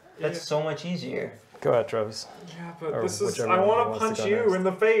 That's so much easier. Go ahead, Travis. Yeah, but Or this is. whichever I one want wants to to punch go you next. in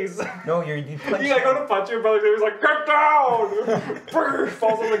the face. No, you punch I go to punch you, but he was like, "Get down!" Brrr,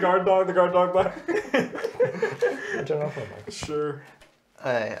 falls on the guard dog. The guard dog back. Turn off my mic. Sure.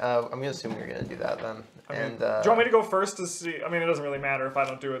 Alright, I'm gonna assume you're gonna do that then. I mean, And do you want me to go first to see? I mean, it doesn't really matter if I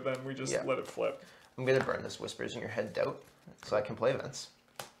don't do it. Then we just let it flip. I'm gonna burn this Whispers in your head doubt, so I can play events.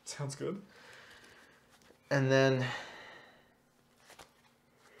 Sounds good. And then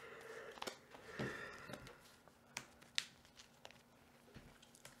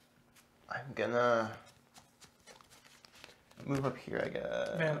I'm gonna move up here, I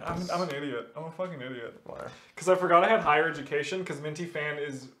guess. Man, I'm an idiot. I'm a fucking idiot. Why? Because I forgot I had higher education. Because Minty Fan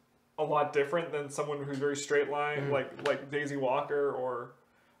is a lot different than someone who's very straight line, like Daisy Walker or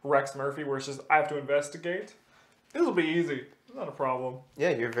Rex Murphy, where it's just I have to investigate. This will be easy. It's not a problem. Yeah,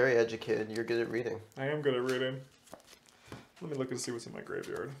 you're very educated. You're good at reading. I am good at reading. Let me look and see what's in my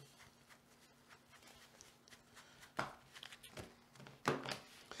graveyard.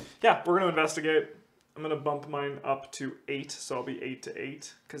 Yeah, we're going to investigate. I'm going to bump mine up to 8, so I'll be 8 to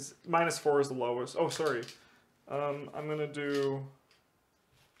 8. Because -4 is the lowest. Oh, sorry. I'm going to do...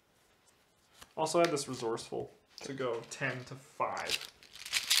 Also add this resourceful to go 10 to 5.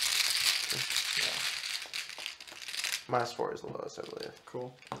 Yeah. -4 is the lowest, I believe.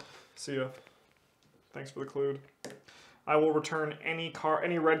 Cool. See ya. Thanks for the clue. I will return any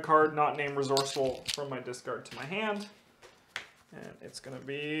red card not named resourceful from my discard to my hand. And it's going to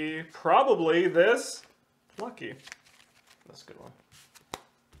be probably this lucky. That's a good one.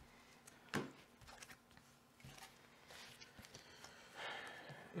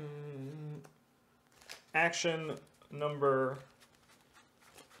 Action number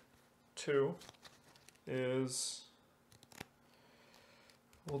 2 is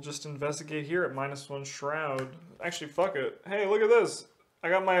we'll just investigate here at -1 shroud. Actually, fuck it. Hey, look at this. I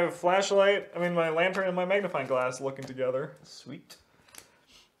got my flashlight, my lantern and my magnifying glass looking together. Sweet.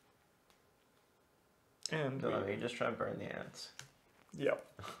 And No, you just try to burn the ants.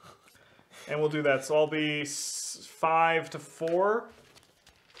 Yep. And we'll do that. So I'll be 5 to 4.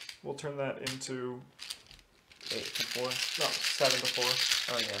 We'll turn that into 8 to 4? No, 7 to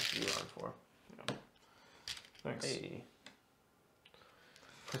 4. Oh yeah, you were on 4. Yeah. Thanks. Hey.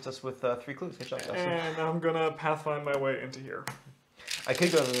 Puts us with 3 clues. Good job, Justin. And I'm gonna pathfind my way into here. I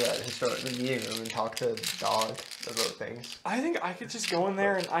could go to the meeting room and talk to Dog about things. I think I could just go in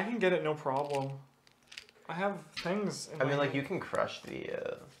there and I can get it no problem. I have things in my hand. You can crush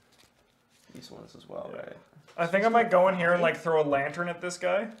these ones as well, right? I think I might go in here and like throw a lantern at this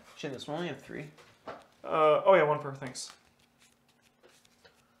guy. Shit, this one only have 3. Oh yeah, 1 per, thanks.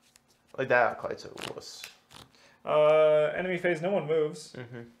 Like that, quite so wuss. Enemy phase, no one moves.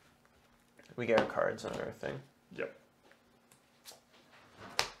 Mm-hmm. We get our cards on our thing. Yep.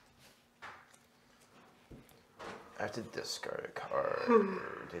 I have to discard a card.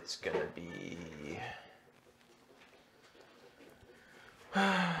 It's gonna be...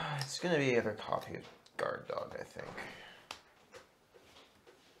 It's gonna be either copy of Guard Dog, I think.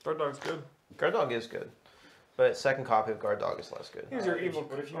 Guard Dog's good. Guard Dog is good, but second copy of Guard Dog is less good. Here's your evil.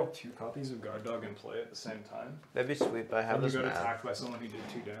 What if you have 2 copies of Guard Dog in play at the same time? That'd be sweet, but I have And this you got map. attacked by someone who did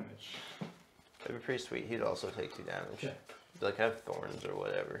 2 damage. That'd be pretty sweet. He'd also take 2 damage. Okay. Like have thorns or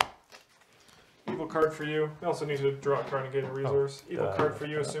whatever. Evil card for you. We also need to draw a card and gain a resource. Evil card for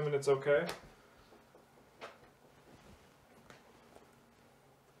you, assuming it's okay.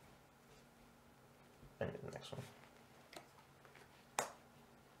 I need the next one.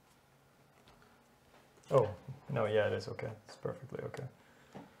 Oh, no, yeah, it is okay. It's perfectly okay.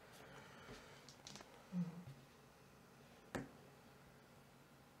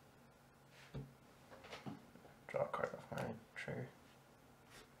 Draw a card off my trigger.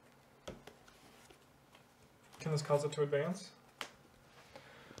 Can this cause it to advance?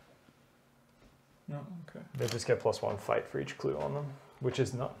 No, okay. They just get +1 fight for each clue on them, which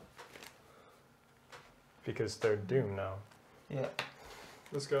is none. Because they're doomed now. Yeah.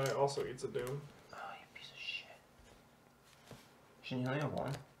 This guy also eats a doom. Oh, you piece of shit. Shouldn't you only have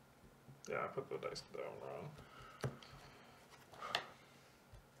 1? Yeah, I put the dice down wrong.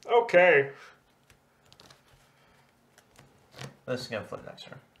 Okay. This is gonna flip next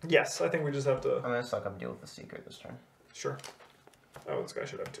turn. Yes, I think we just have to. I'm gonna suck up and deal with the secret this turn. Sure. Oh, this guy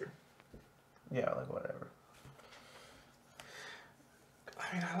should have 2. Yeah, like whatever.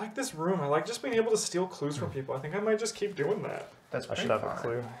 I mean, I like this room. I like just being able to steal clues from people. I think I might just keep doing that. That's I pretty should have fine. a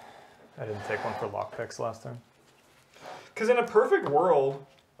clue. I didn't take one for lockpicks last time. Because in a perfect world,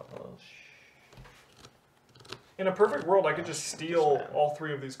 Oh, I could just steal all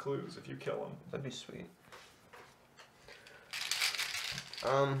 3 of these clues if you kill them. that'd be sweet.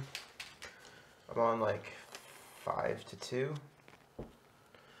 I'm on like 5 to 2. Can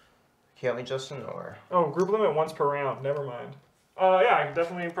you help me, Justin, or? Oh, group limit once per round. Never mind. Yeah, I can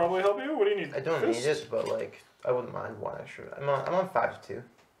definitely probably help you. What do you need? I don't need it, but like I wouldn't mind 1 extra. I'm on 5 to 2.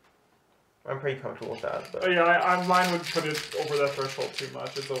 I'm pretty comfortable with that. But Oh, yeah, mine would put it over that threshold too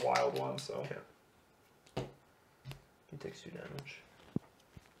much. It's a wild one, so. Okay. He takes 2 damage.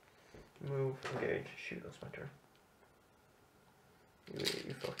 Move, engage, shoot. That's my turn.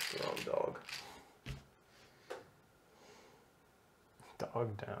 You fucked the wrong dog.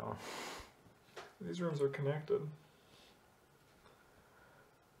 Dog down. These rooms are connected.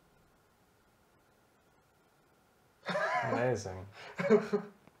 Amazing.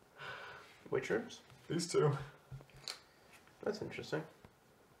 Which rooms? These 2. That's interesting.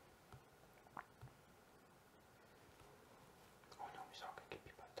 Oh no, he's not gonna get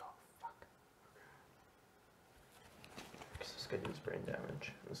me by a dog. Fuck. Because this guy does brain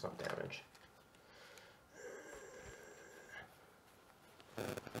damage. It's not damage.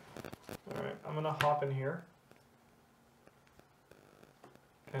 Alright, I'm gonna hop in here.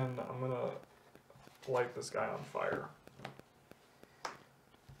 And I'm gonna light this guy on fire.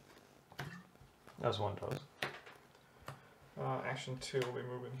 As one does. Action 2 will be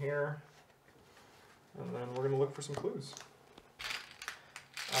moving here. And then we're gonna look for some clues.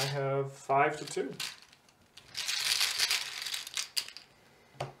 I have 5 to 2.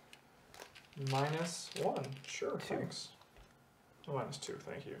 -1. Sure, 2. thanks. Oh, -2,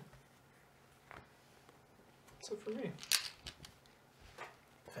 thank you. That's it for me.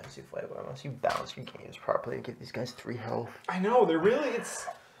 Fancy flavor. Unless you balance your games properly and give these guys 3 health. I know, they're really, it's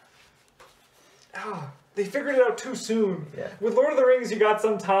they figured it out too soon. Yeah. With Lord of the Rings, you got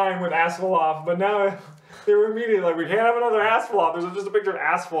some time with Asphalov, but now they were immediately like, we can't have another Asphalov. There's just a picture of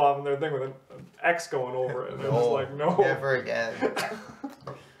Asphalov in their thing with an X going over it. And they're just like, no. Never again.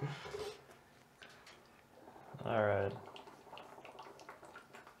 All right.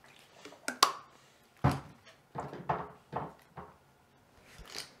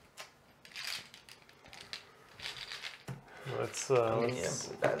 Let's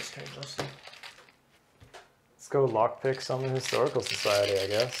That's turn, Justin. let's go lockpicks on the Historical Society, I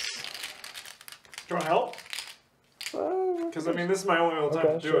guess. Do you want help? Because, I mean, this is my only real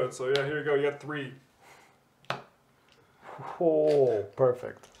time to do it. So, yeah, here you go. You got 3. Oh,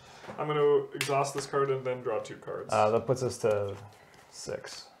 perfect. I'm going to exhaust this card and then draw 2 cards. That puts us to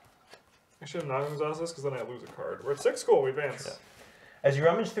 6. Actually, I'm not going to exhaust this because then I lose a card. We're at 6. Cool, we advance. Yeah. As you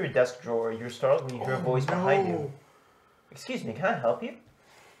rummage through a desk drawer, you're startled when you hear a voice behind you. Excuse me, can I help you?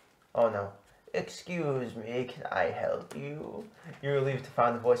 Oh no. Excuse me, can I help you? You're relieved to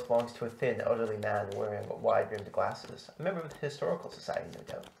find the voice belongs to a thin, elderly man wearing wide-rimmed glasses. A member of the Historical Society, no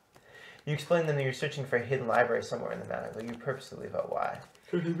doubt. You explain to them that you're searching for a hidden library somewhere in the manor, though you purposely leave out why.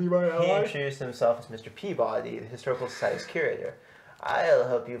 Could he be my He ally? introduced himself as Mr. Peabody, the Historical Society's curator. I'll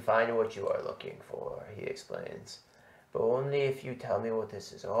help you find what you are looking for, he explains. But only if you tell me what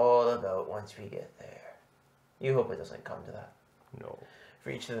this is all about once we get there. You hope it doesn't come to that. No.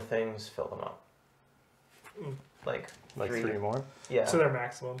 For each of the things, fill them up. Like 3 more? Yeah. To their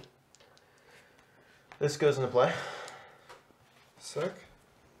maximum. This goes into play. Sick.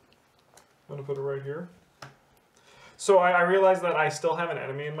 I'm going to put it right here. So I realize that I still have an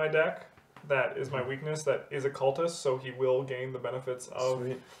enemy in my deck that is my weakness, that is a cultist, so he will gain the benefits of...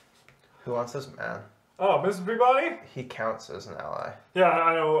 Sweet. Who wants this man? Oh, Mr. Peabody? He counts as an ally. Yeah,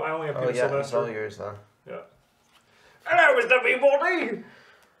 I know. I only have Peter Oh yeah, it's Sylvester. all yours then. Yeah. Hello, Mr. Peabody!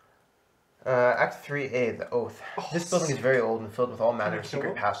 Act 3A, The Oath. This building is very old and filled with all manner of kill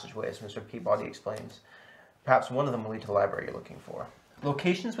secret him? passageways, Mr. Peabody explains. Perhaps one of them will lead to the library you're looking for.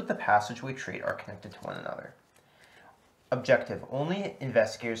 Locations with the passageway trait are connected to one another. Objective. Only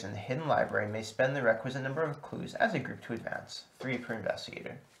investigators in the hidden library may spend the requisite number of clues as a group to advance. 3 per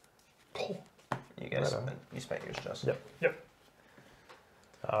investigator. You guys, Right on. you spent yours, Justin. Yep.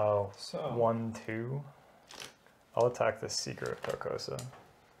 Oh, So. 1, 2. I'll attack the Seeker of Carcosa.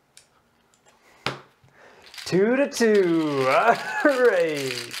 2 to 2.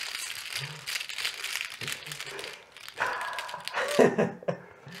 Alright.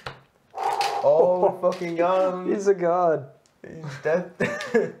 Oh, fucking He's a god. He's dead.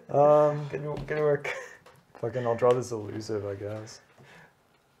 Good work. Fucking, I'll draw this elusive, I guess.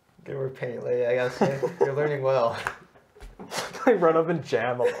 Good work, Pele. I gotta say, you're learning well. I run up and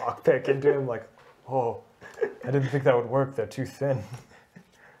jam a lockpick into him, like, oh, I didn't think that would work. They're too thin.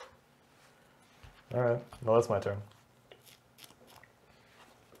 All right, well, that's my turn.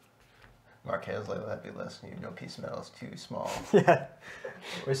 Marquez, like, that'd be less. You know, piece of metal is too small. Yeah.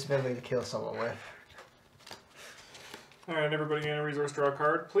 We're spending to kill someone with. Alright, everybody get a resource draw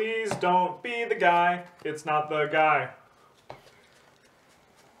card. Please don't be the guy. It's not the guy.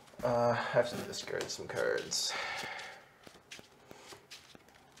 I have to discard some cards.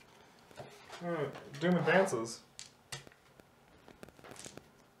 Alright, Doom advances.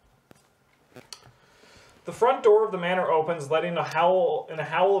 The front door of the manor opens, letting a howl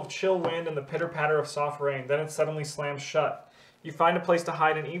of chill wind and the pitter-patter of soft rain. Then it suddenly slams shut. You find a place to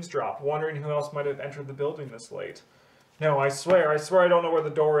hide and eavesdrop, wondering who else might have entered the building this late. No, I swear I don't know where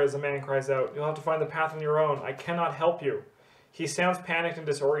the door is, a man cries out. You'll have to find the path on your own. I cannot help you. He sounds panicked and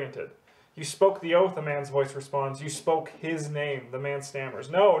disoriented. You spoke the oath, a man's voice responds. You spoke his name, the man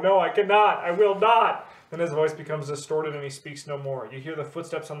stammers. No, I cannot. I will not. Then his voice becomes distorted and he speaks no more. You hear the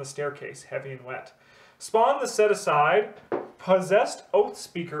footsteps on the staircase, heavy and wet. Spawn the set-aside, possessed oath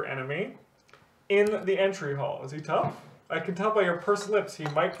speaker enemy in the entry hall. Is he tough? I can tell by your pursed lips he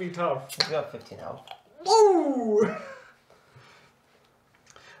might be tough. He's got 15 health. Woo!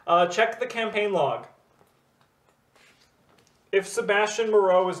 Check the campaign log. If Sebastian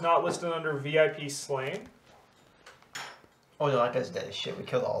Moreau is not listed under VIP slain. Oh no, that guy's dead as shit. We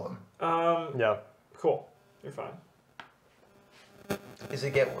killed all of them. Yeah. Cool. You're fine. Does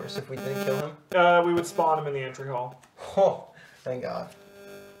it get worse if we didn't kill him? We would spawn him in the entry hall. Oh, thank God.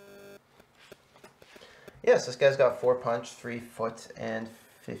 Yes, this guy's got 4 punch, 3 foot, and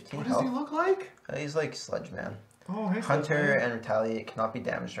 15 health. look like? He's like Sledge Man. Oh, hey, Hunter and Retaliate cannot be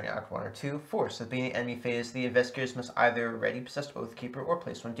damaged during Act 1 or 2. Force. At the beginning of enemy phase, the investigators must either ready Possessed Oathkeeper or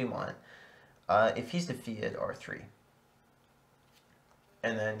place one doom on it. If he's defeated, R3.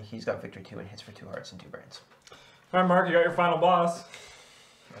 And then he's got Victory 2 and hits for 2 hearts and 2 brains. Alright, Mark, you got your final boss.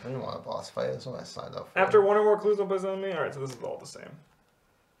 I didn't want a boss fight. That's what I signed up for. After one or more clues on place on me. All right, so this is all the same.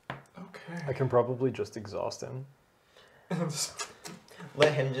 Okay. I can probably just exhaust him.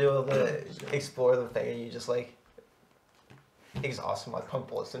 Let him do the explore the thing, and you just like exhaust him, like pump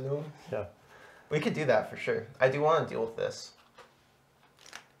bullets into him. Yeah. We could do that for sure. I do want to deal with this.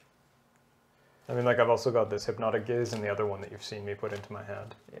 I mean, like, I've also got this hypnotic gaze and the other one that you've seen me put into my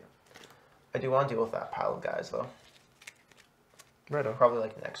hand. Yeah. I do want to deal with that pile of guys though. Right on. Probably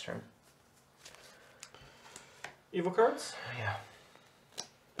like next turn. Evil cards? Yeah.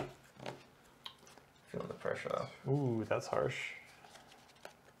 Feeling the pressure though. Ooh, that's harsh.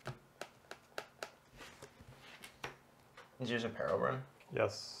 Is yours a peril run?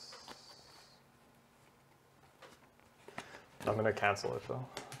 Yes. I'm gonna cancel it though.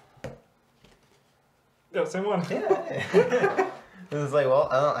 Yeah, same one. Yeah. It was like, well,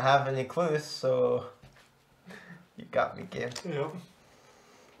 I don't have any clues, so you got me, game. Yep.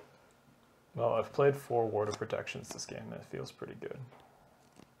 Well, I've played 4 Ward of Protections this game, and it feels pretty good.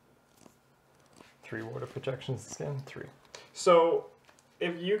 3 Ward of Protections this game? 3. So,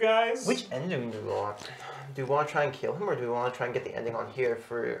 if you guys... Which ending do we want? Do we want to try and kill him, or do we want to try and get the ending on here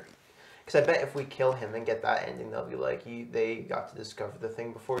for... Because I bet if we kill him and get that ending, they'll be like, they got to discover the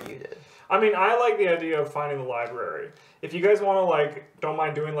thing before you did. I mean, I like the idea of finding the library. If you guys want to, like, don't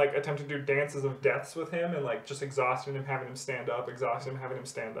mind doing, like, attempt to do dances of deaths with him and, like, just exhausting him, having him stand up, exhausting him, having him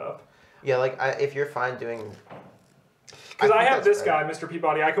stand up. Yeah, like, if you're fine doing... Because I have this guy, Mr.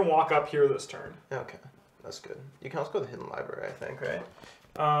 Peabody. I can walk up here this turn. Okay, that's good. You can also go to the hidden library, I think, right?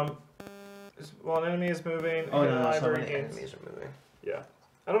 While an enemy is moving, Oh, hidden no, that's not when library the gains... enemies are moving. Yeah.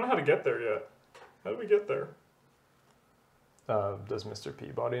 I don't know how to get there yet. How do we get there? Does Mr.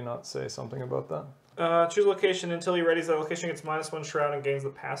 Peabody not say something about that? Choose location until he readies that location, gets -1 shroud and gains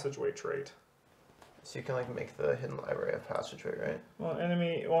the passageway trait. So you can, like, make the hidden library a passageway, right? While an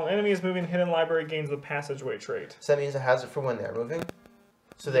enemy is moving, hidden library gains the passageway trait. So that means it has it for when they're moving?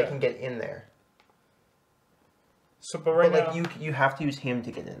 So they can get in there. So, but right but, now... like, you have to use him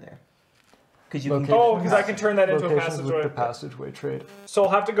to get in there. Because you Location- can Oh, because I can turn that into a Locations with passageway. the passageway trait. So I'll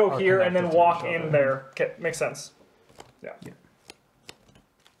have to go Are here and then connected to walk each in other. there. Okay, makes sense. Yeah.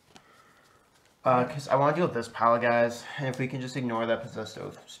 Because I want to deal with this pile of guys, and if we can just ignore that possessed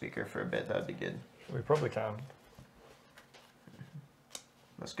oath speaker for a bit, that'd be good. We probably can.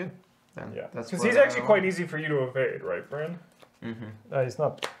 That's good. Then Yeah. that's Because what he's I actually quite want. easy for you to evade, right, Bryn? Mm-hmm. He's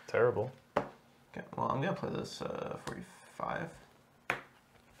not terrible. Okay, well, I'm going to play this 45.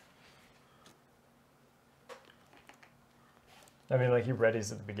 I mean, like, he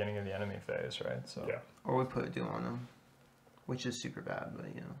readies at the beginning of the enemy phase, right? So Yeah. Or we put a doom on him, which is super bad, but,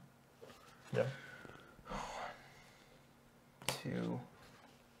 you know. Yeah. 2.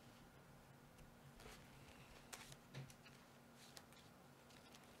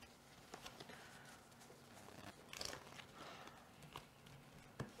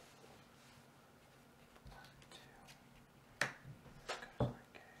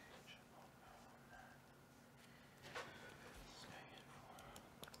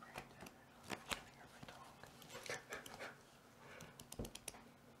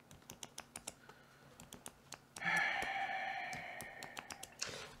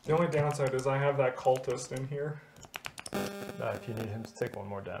 The only downside is I have that cultist in here. If you need him to take 1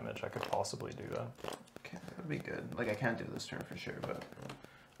 more damage, I could possibly do that. Okay, that would be good. Like, I can't do this turn for sure, but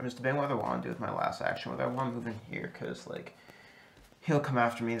I'm just debating what I want to do with my last action, whether I want to move in here, because, like, he'll come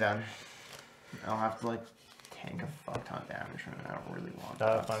after me then. I'll have to, like, tank a fuck ton of damage from him. I don't really want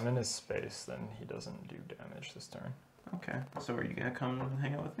that. If I'm in his space, then he doesn't do damage this turn. Okay, so are you going to come and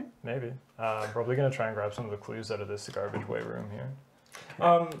hang out with me? Maybe. I'm probably going to try and grab some of the clues out of this garbage way room here.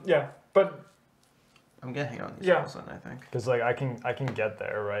 Yeah, but I'm going to hang out on these Yeah. walls then, I think. Because, like, I can get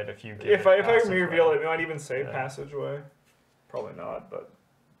there, right? If you give if it I passageway. reveal it, it might even say Yeah. passageway. Probably not, but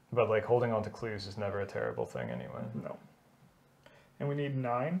But, like, holding on to clues is never a terrible thing anyway. no. And we need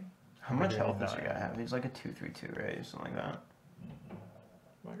 9. How much do health need does your 9. guy have? He's like a 2/3/2, right? Or something like that.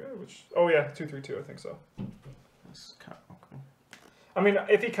 My God, which... Oh yeah, 2/3/2, I think so. That's kind of cool. I mean,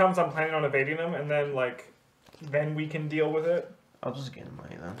 if he comes, I'm planning on evading him, and then, like, then we can deal with it. I'll just get him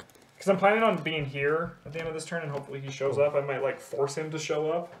money then. Because I'm planning on being here at the end of this turn, and hopefully he shows up. I might, like, force him to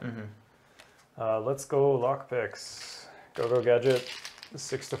show up. Mm-hmm. Let's go lockpicks. Go Gadget,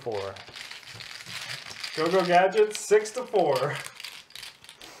 6 to 4. Go Gadget, 6 to 4.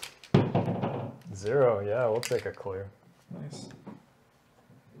 0, yeah, we'll take a clear. Nice.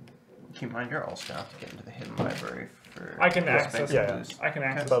 Keep in mind, you're also going to have to get into the hidden library for... I can those access big it. clues. I can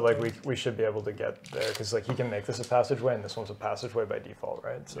access But, it. like, we should be able to get there, because, like, he can make this a passageway, and this one's a passageway by default,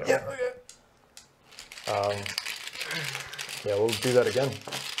 right? So, Yeah, okay. Yeah, we'll do that again.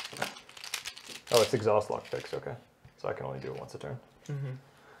 Oh, it's exhaust lockpicks, okay. So I can only do it once a turn. Mm-hmm.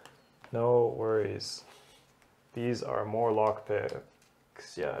 No worries. These are more lockpicks.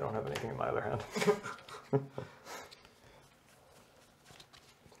 Yeah, I don't have anything in my other hand.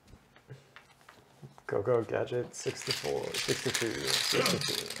 Go, gadget, 64, 62,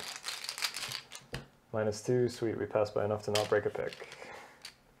 62. -2, sweet, we passed by enough to not break a pick.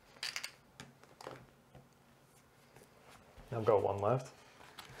 I've got one left.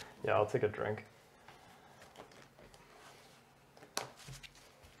 Yeah, I'll take a drink.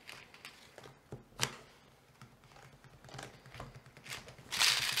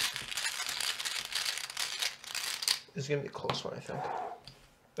 This is going to be a close one, I think.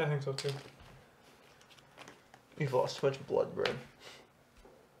 I think so too. You've lost too much blood, Bryn.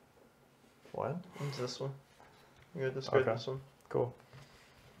 What? It's this one. You're going to discard Okay. this one. Cool.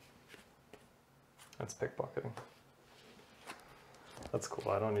 That's pickpocketing. That's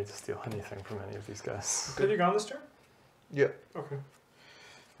cool. I don't need to steal anything from any of these guys. Have you gone this turn? Yeah. Okay.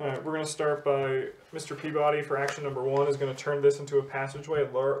 Alright, we're going to start by Mr. Peabody for action number 1 is going to turn this into a passageway,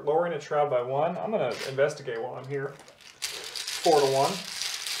 lowering its shroud by 1. I'm going to investigate while I'm here. 4 to 1.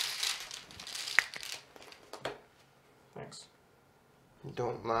 Thanks.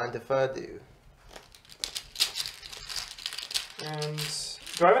 Don't mind if I do. And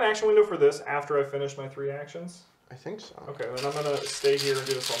do I have an action window for this after I finish my 3 actions? I think so. Okay, then I'm going to stay here and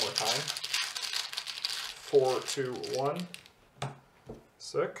do this one more time. 4, 2, 1.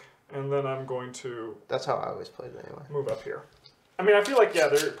 Sick. And then I'm going to That's how I always played it anyway. move up here. I mean, I feel like, yeah,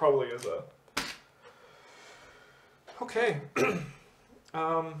 there probably is a... Okay.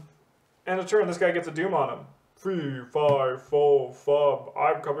 And a turn, this guy gets a doom on him. 3, 5, 4, 5,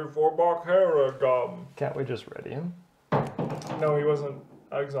 I'm coming for Baccara gum. Can't we just ready him? No, he wasn't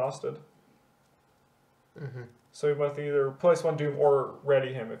exhausted. Mm-hmm. So he must either place 1 doom or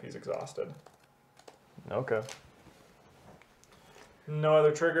ready him if he's exhausted. Okay. No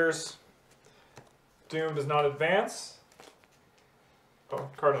other triggers. Doom does not advance. Oh,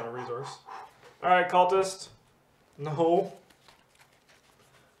 card on a resource. Alright, cultist. No.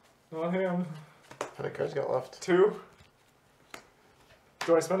 Not him. How many cards got left? 2.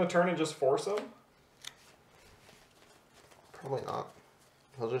 Do I spend a turn and just force him? Probably not.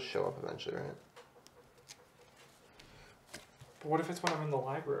 He'll just show up eventually, right? But what if it's when I'm in the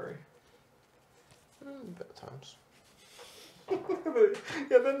library? Bad times.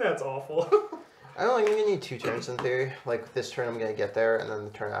 Yeah, then that's awful. I don't think we need 2 turns in theory. Like, this turn I'm going to get there, and then the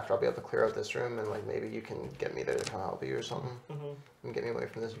turn after I'll be able to clear out this room, and like maybe you can get me there to come help you or something. Mm-hmm. And get me away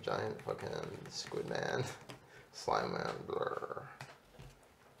from this giant fucking squid man. Slime man. Blur.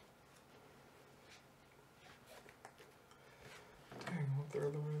 Dang, what the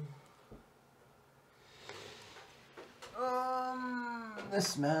other way?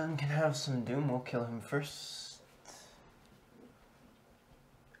 This man can have some doom. We'll kill him first.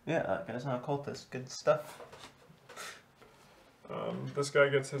 Yeah, that guy's not a cultist. Good stuff. This guy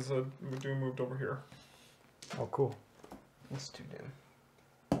gets his doom moved over here. Oh, cool. It's 2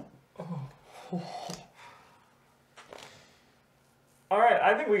 doom. Oh. Alright,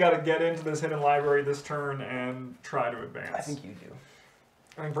 I think we gotta get into this hidden library this turn and try to advance. I think you do.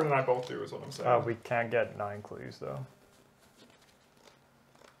 I think Bryn and I both do is what I'm saying. We can't get 9 clues, though.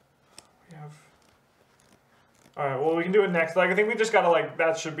 We have... Alright, well we can do it next. Like, I think we just gotta, like,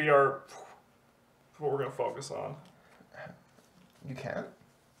 that should be our... what we're gonna focus on. You can't?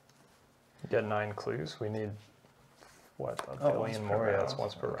 Get 9 clues. We need, what, a once billion per more? Yeah, round. it's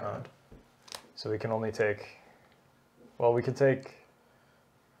once per Okay. round. So we can only take... Well, we could take...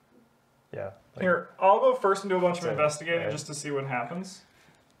 Yeah. like- Here, I'll go first and do a bunch of Same, investigating right. just to see what happens.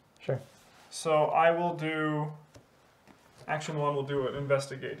 Sure. So I will do... Action 1 will do it,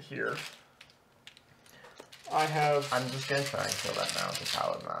 investigate here. I have I'm just gonna try and kill that now with the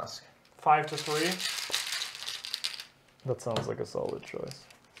Palette Mask. 5 to 3. That sounds like a solid choice.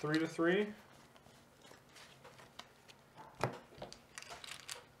 3 to 3.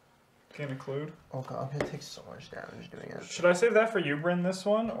 Can't include. Oh god, I'm gonna take so much damage doing it. Should I save that for you, Bryn, this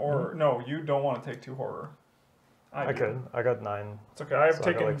one? Or no, you don't want to take 2 horror. I do. could. I got 9. It's okay, I've So I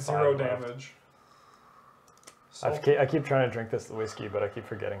got, taken like, 0 5 left. damage. So, I keep trying to drink this whiskey, but I keep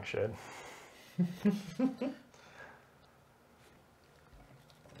forgetting shit.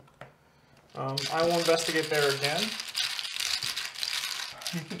 I will investigate there again.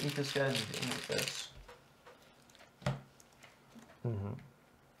 You can eat this guy and do with this. Mm-hmm.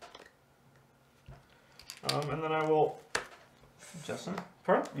 And then I will... Justin?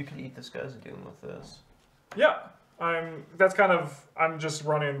 Pardon? You could eat this guy's doom with this. Yeah, I'm just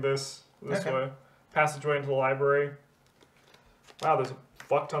running this Okay. way. Passageway into the library. Wow, there's a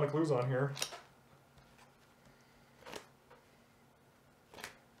fuck ton of clues on here.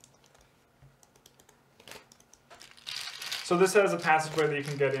 So this has a passageway that you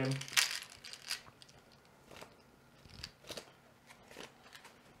can get in.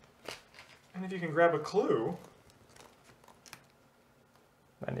 And if you can grab a clue...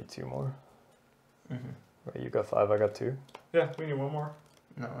 I need 2 more. Mm-hmm. Wait, you got 5, I got 2. Yeah, we need 1 more.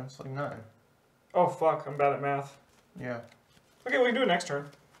 No, it's like 9. Oh fuck, I'm bad at math. Yeah. Okay, we can do it next turn.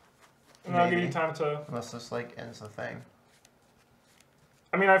 And I'll give you time to... Unless this like ends the thing.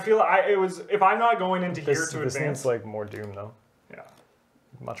 I mean, I feel it was... If I'm not going into here to This advance... needs like more Doom though. Yeah.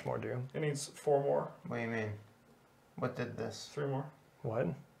 Much more Doom. It needs 4 more. What do you mean? What did this? 3 more. What?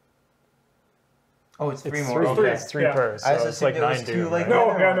 Oh, it's 3 It's more. 3, Okay. it's 3 Yeah. per, so I just it's like assumed it was 9 2, Doom. like,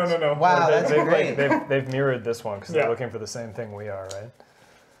 right? No. Wow, that's great. They've mirrored this one because Yeah. they're looking for the same thing we are, right?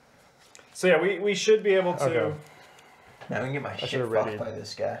 So yeah, we should be able to... Okay. Now we can get my shit should've fucked readied. by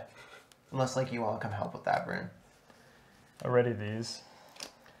this guy. Unless like you want to come help with that, Bryn. Already these.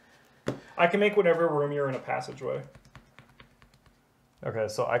 I can make whatever room you're in a passageway. Okay,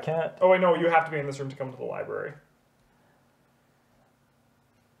 so I can't... Oh wait, no, you have to be in this room to come to the library.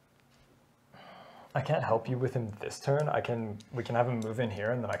 I can't help you with him this turn. We can have him move in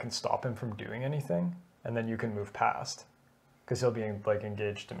here, and then I can stop him from doing anything, and then you can move past, because he'll be like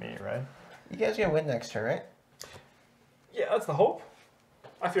engaged to me, right? You guys are gonna win next turn, right? Yeah, that's the hope.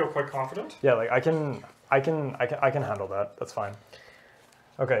 I feel quite confident. Yeah, like I can handle that. That's fine.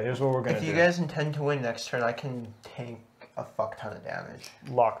 Okay, here's what we're gonna If do. you guys intend to win next turn, I can tank a fuck ton of damage.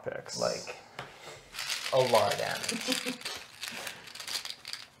 Lockpicks. Like a lot of damage.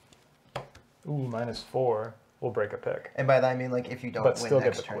 Ooh, -4. We'll break a pick. And by that I mean like if you don't But win still get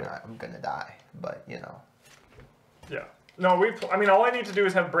next the turn, point. I'm gonna die. But you know. Yeah. No, I mean, all I need to do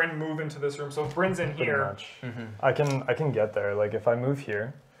is have Bryn move into this room. So if Bryn's in Pretty here... much. Mm-hmm. I can get there. Like if I move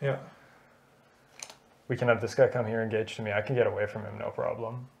here, Yeah. we can have this guy come here engaged to me. I can get away from him, no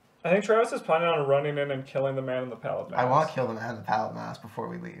problem. I think Travis is planning on running in and killing the man in the pallet mask. I want to kill the man in the pallet mask before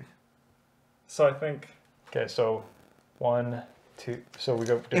we leave. So I think... Okay, so 1, 2. So we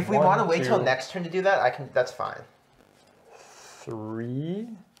go. If we want to wait till next turn to do that, I can. That's fine. 3.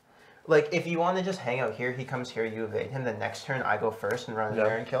 Like if you want to just hang out here, he comes here, you evade him. Then next turn I go first and run in Yeah.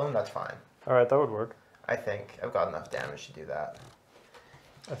 there and kill him. That's fine. All right, that would work. I think I've got enough damage to do that.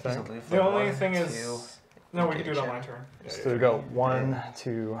 I think. The only thing is... No, we can do it on my turn. So we go 1,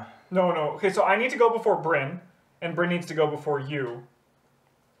 2. No. Okay, so I need to go before Bryn, and Bryn needs to go before you.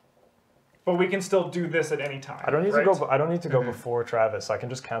 But we can still do this at any time. I don't need right? to go. I don't need to go before Travis. I can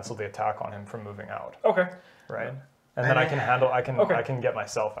just cancel the attack on him from moving out, Okay. right? And then I can handle. I can get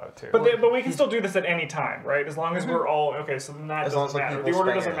myself out too. But we can still do this at any time, right? As long as we're all... Okay, so then that As long doesn't as, like, matter. people The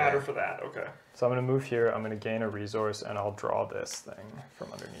order stay doesn't in matter there. for that. Okay. So I'm going to move here. I'm going to gain a resource, and I'll draw this thing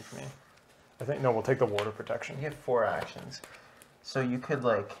from underneath me. I think no. We'll take the water protection. You get 4 actions, so you could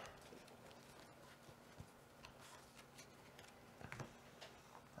like.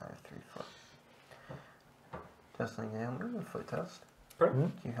 3 foot. Testing now. I'm a foot test.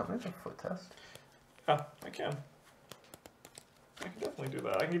 Pardon? Can you help me with a foot test? Yeah, I can. I can definitely do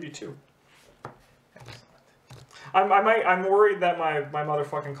that. I can give you 2. Excellent. I'm worried that my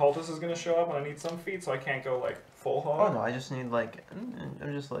motherfucking cultist is gonna show up and I need some feet, so I can't go like full hog. Oh no, I just need like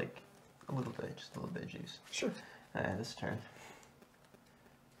I'm just like a little bit, just a little bit of juice. Sure. This turn.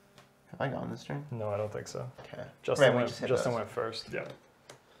 Have I gone this turn? No, I don't think so. Okay. Justin Right, we went. just hit Justin those. went first. Yeah.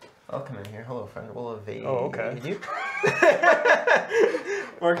 I'll come in here. Hello, friend. We'll evade Oh, okay. you.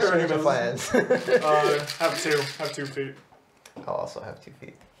 Mark Change of plans. have 2 feet. I'll also have 2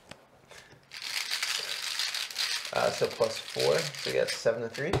 feet. So +4, so you got 7 to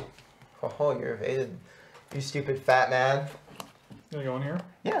 3. Oh, you're evaded. You stupid fat man. You gonna go in here?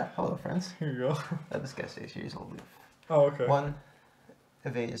 Yeah, hello, friends. Here you go. This guy stays here. He's aloof. Oh, okay. 1,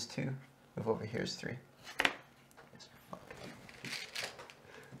 evade is 2. Move over here is 3.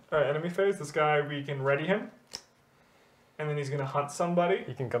 Alright, enemy phase. This guy, we can ready him. And then he's gonna hunt somebody.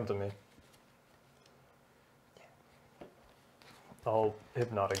 He can come to me. I'll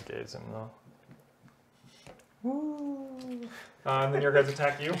hypnotic gaze him though. Woo. And then your guys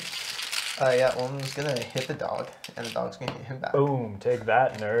attack you. Yeah, one's gonna hit the dog, and the dog's gonna hit him back. Boom! Take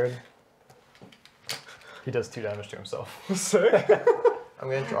that, nerd. He does 2 damage to himself. Sick. I'm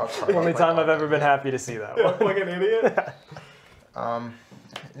gonna draw a card. The only time I've ever been happy to see that one. Like an idiot.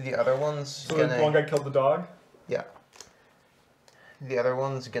 The other one's So gonna. the one guy killed the dog? Yeah. The other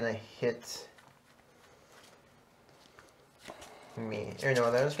one's gonna hit me. Or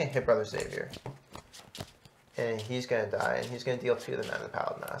no, that one's gonna hit Brother Xavier. And he's gonna die, and he's gonna deal 2 to the man in the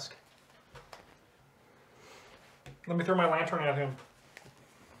pallet mask. Let me throw my lantern at him.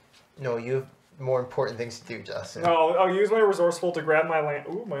 No, you have more important things to do, Justin. No, I'll use my resourceful to grab my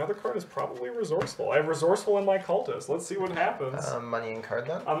Ooh, my other card is probably resourceful. I have resourceful in my cultist. Let's see what happens. Money and card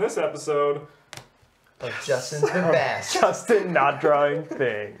then? On this episode... Oh, Justin's the best. Justin not drawing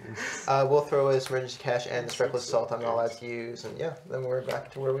things. We'll throw his emergency cash and this reckless assault I'm not allowed to use, and yeah, then we're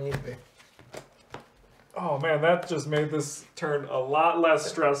back to where we need to be. Oh man, that just made this turn a lot less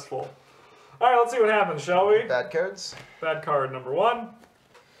stressful. Alright, let's see what happens, shall we? Bad cards. Bad card number 1.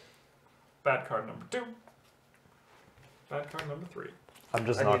 Bad card number 2. Bad card number 3. I'm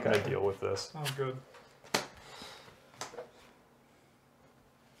just not going to deal with this. Oh, good.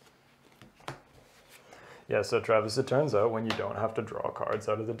 Yeah, so Travis, it turns out when you don't have to draw cards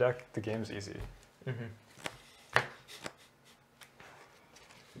out of the deck, the game's easy.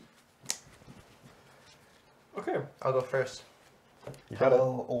 Okay. I'll go first. You got it.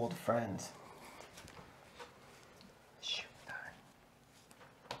 Hello, old friend.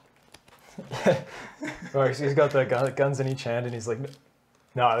 Right, so he's got the guns in each hand, and he's like,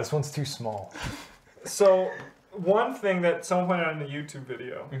 "Nah, this one's too small." So, one thing that someone pointed out in the YouTube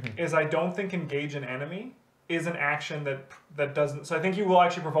video is I don't think engage an enemy is an action that doesn't... So I think you will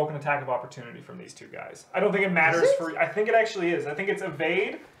actually provoke an attack of opportunity from these two guys. I don't think it matters for... I think it actually is. I think it's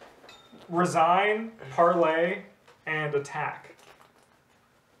evade, resign, parlay, and attack.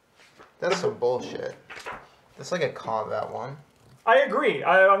 That's some bullshit. That's like a combat one. I agree.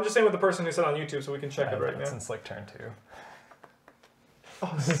 I'm just saying with the person who said on YouTube, so we can check it right now. Since like turn 2.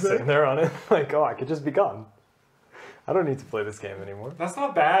 Oh, Sitting there on it, like, oh, I could just be gone. I don't need to play this game anymore. That's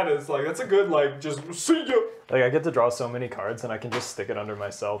not bad. It's like, that's a good, like, just see ya. Like, I get to draw so many cards, and I can just stick it under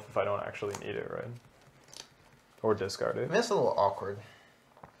myself if I don't actually need it, right? Or discard it. I mean, it's a little awkward.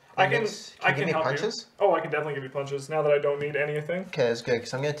 I can give me help punches? you. Oh, I can definitely give you punches now that I don't need anything. Okay, that's good,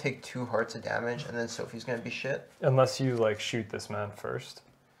 because I'm going to take 2 hearts of damage, and then Sophie's going to be shit. Unless you, like, shoot this man first.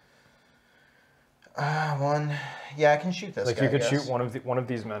 One. Yeah, I can shoot this guy, Like, you could shoot one of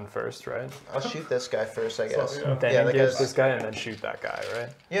these men first, right? I'll shoot this guy first, I guess. So, yeah. Then engage this guy, and then shoot that guy, right?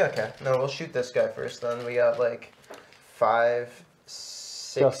 Yeah, okay. No, we'll shoot this guy first, then. We got, like, 5,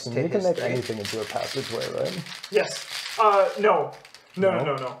 6 Justin, to you can his make 3. anything into a passageway, right? Yes. No.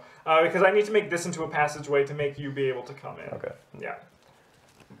 No. Because I need to make this into a passageway to make you be able to come in. Okay. Yeah.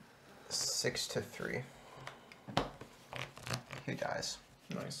 6 to 3. He dies.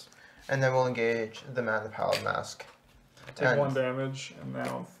 Nice. And then we'll engage the man in the pallid mask. Take 1 damage, and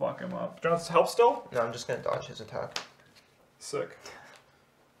now fuck him up. Do you want help still? No, I'm just going to dodge his attack. Sick.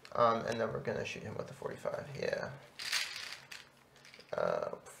 And then we're going to shoot him with the 45. Yeah.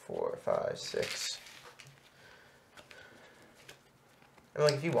 4, 5, 6. And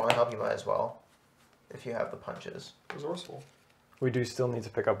like, if you want to help, you might as well. If you have the punches. Resourceful. We do still need to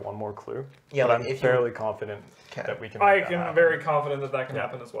pick up one more clue. Yeah, but like, I'm fairly confident that we can. I am very confident that can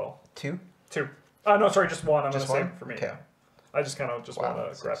happen as well. 2? 2. No, sorry, just 1. I'm Just going to 1? say for me. Okay. I just kind of just want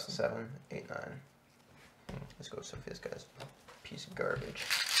to grab 6, 7, 8, 9. Let's go Sophia's guy's piece of garbage.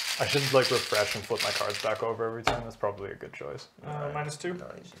 I should like refresh and flip my cards back over every time. That's probably a good choice. -2.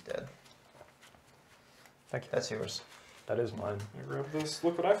 No, he's just dead. Thank you. That's yours. That is mine. I grab this.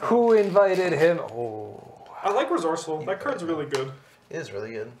 Look what I found. Who invited him? Oh. I like resourceful. That card's really good. It is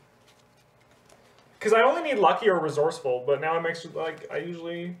really good. Because I only need lucky or resourceful, but now I'm actually like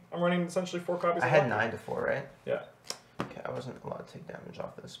I'm running essentially 4 copies. I of had lucky. 9 to 4, right? Yeah. Okay, I wasn't allowed to take damage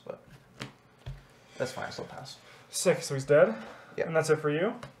off this, but that's fine. Still pass. Sick. So he's dead. Yeah. And that's it for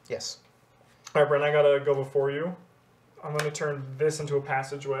you. Yes. All right, Bryn. I gotta go before you. I'm gonna turn this into a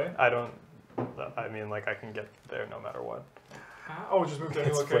passageway. I mean, like, I can get there no matter what. Oh, just move to any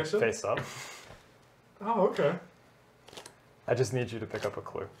It's flipped location. face up. Oh, okay. I just need you to pick up a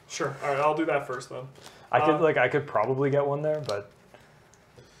clue. Sure. All right, I'll do that first then. I could probably get one there, but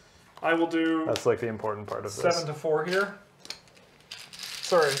I will do. that's like the important part of 7 this. to 4 here.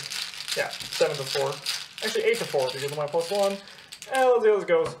 Sorry. Yeah, 7 to 4. Actually, 8 to 4 because of my +1. And let's see how this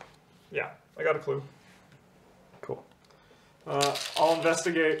goes. Yeah, I got a clue. Cool. I'll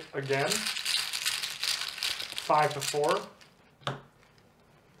investigate again. 5 to 4.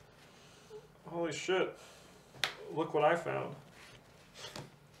 Holy shit. Look what I found.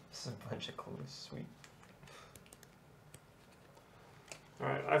 This is a bunch of clues. Sweet.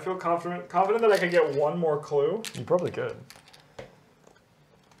 Alright, I feel confident that I can get one more clue. You probably could.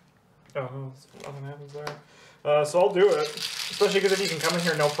 Oh, no, nothing happens there. So I'll do it. Especially because if you can come in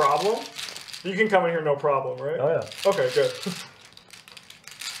here no problem. You can come in here no problem, right? Oh, yeah. Okay, good.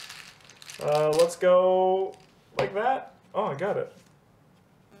 Let's go like that. Oh, I got it.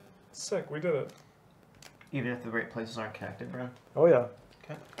 Sick, we did it. Even if the right places aren't connected, Bryn? Oh, yeah.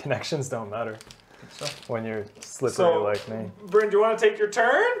 Okay. Connections don't matter. Good stuff. when you're slippery So, like me. Bryn, do you want to take your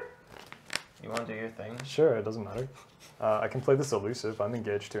turn? You want to do your thing? Sure, it doesn't matter. I can play this elusive. I'm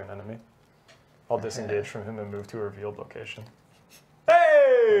engaged to an enemy. I'll disengage from him and move to a revealed location.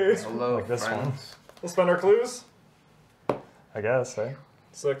 Hey! Hello, Like this one. friends. We'll spend our clues. I guess, eh?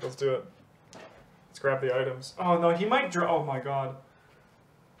 Sick, let's do it. Let's grab the items. Oh no, he might drop. Oh my god.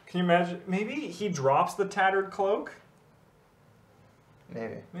 Can you imagine? Maybe he drops the tattered cloak?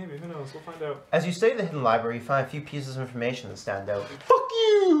 Maybe. Maybe, who knows? We'll find out. As you study the hidden library, you find a few pieces of information that stand out. Fuck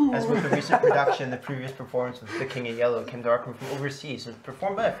you! As with the recent production, the previous performance of The King in Yellow came to Arkham from overseas. It was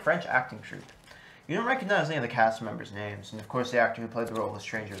performed by a French acting troupe. You don't recognize any of the cast members' names, and of course the actor who played the role of the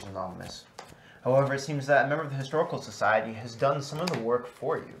stranger is anonymous. However, it seems that a member of the Historical Society has done some of the work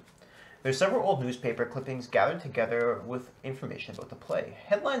for you. There are several old newspaper clippings gathered together with information about the play.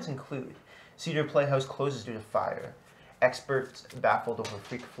 Headlines include, Cedar Playhouse closes due to fire, experts baffled over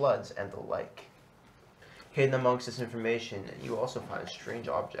freak floods, and the like. Hidden amongst this information, you also find a strange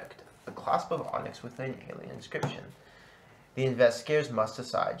object, a clasp of onyx with an alien inscription. The investigators must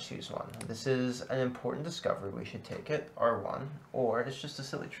decide, choose one. This is an important discovery, we should take it, R1, or it's just a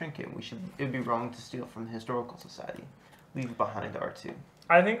silly trinket, it would be wrong to steal from the Historical Society. Leave behind R2.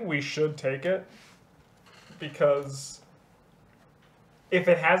 I think we should take it because if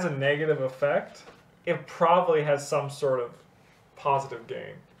it has a negative effect, it probably has some sort of positive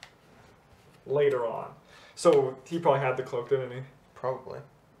gain later on. So he probably had the cloak, didn't he? Probably.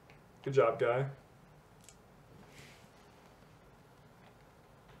 Good job, guy.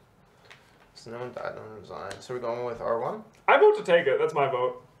 So no one died, no one resigned. So we're going with R1? I vote to take it. That's my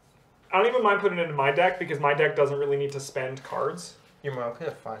vote. I don't even mind putting it into my deck because my deck doesn't really need to spend cards. You're more likely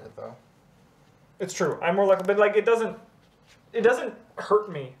to find it though. It's true. I'm more likely, but like it doesn't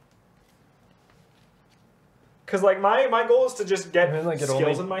hurt me. Cause like my goal is to just get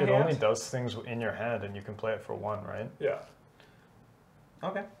skills in my hand. It only does things in your hand, and you can play it for one, right? Yeah.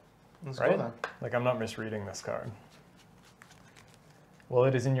 Okay. Let's Right? go then. Like I'm not misreading this card. Well,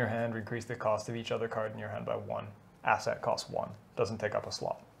 it is in your hand. Increase the cost of each other card in your hand by 1. Asset costs 1. Doesn't take up a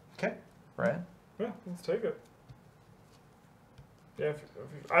slot. Okay. Right? Yeah. Let's take it. Yeah.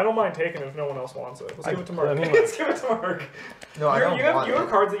 If I don't mind taking it if no one else wants it. Let's give it to Mark. I mean, Let's give it to Mark. No, I don't want you have it.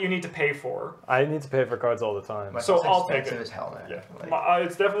 cards that you need to pay for. I need to pay for cards all the time. But So it's I'll take expensive it. as hell, man. Yeah. Like,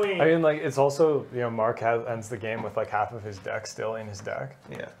 It's definitely. I mean, like, it's also, Mark ends the game with like half of his deck still in his deck.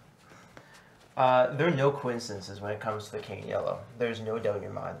 yeah. There are no coincidences when it comes to the King in Yellow. There's no doubt in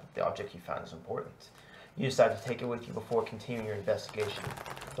your mind that the object you found is important. You decide to take it with you before continuing your investigation.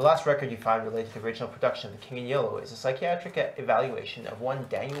 The last record you find related to the original production of the King in Yellow is a psychiatric evaluation of one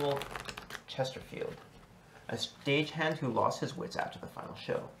Daniel Chesterfield, a stagehand who lost his wits after the final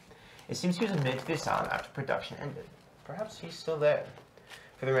show. It seems he was admitted to the asylum after production ended. Perhaps he's still there.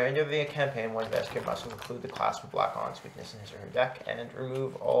 For the remainder of the campaign, one investigator must include the clasp of Black Onyx weakness in his or her deck and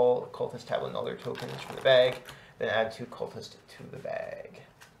remove all cultist tablet and other tokens from the bag, then add 2 cultists to the bag.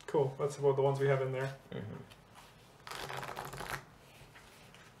 Cool. That's about the ones we have in there.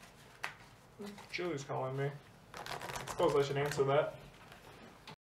 Julie's calling me. I suppose I should answer that.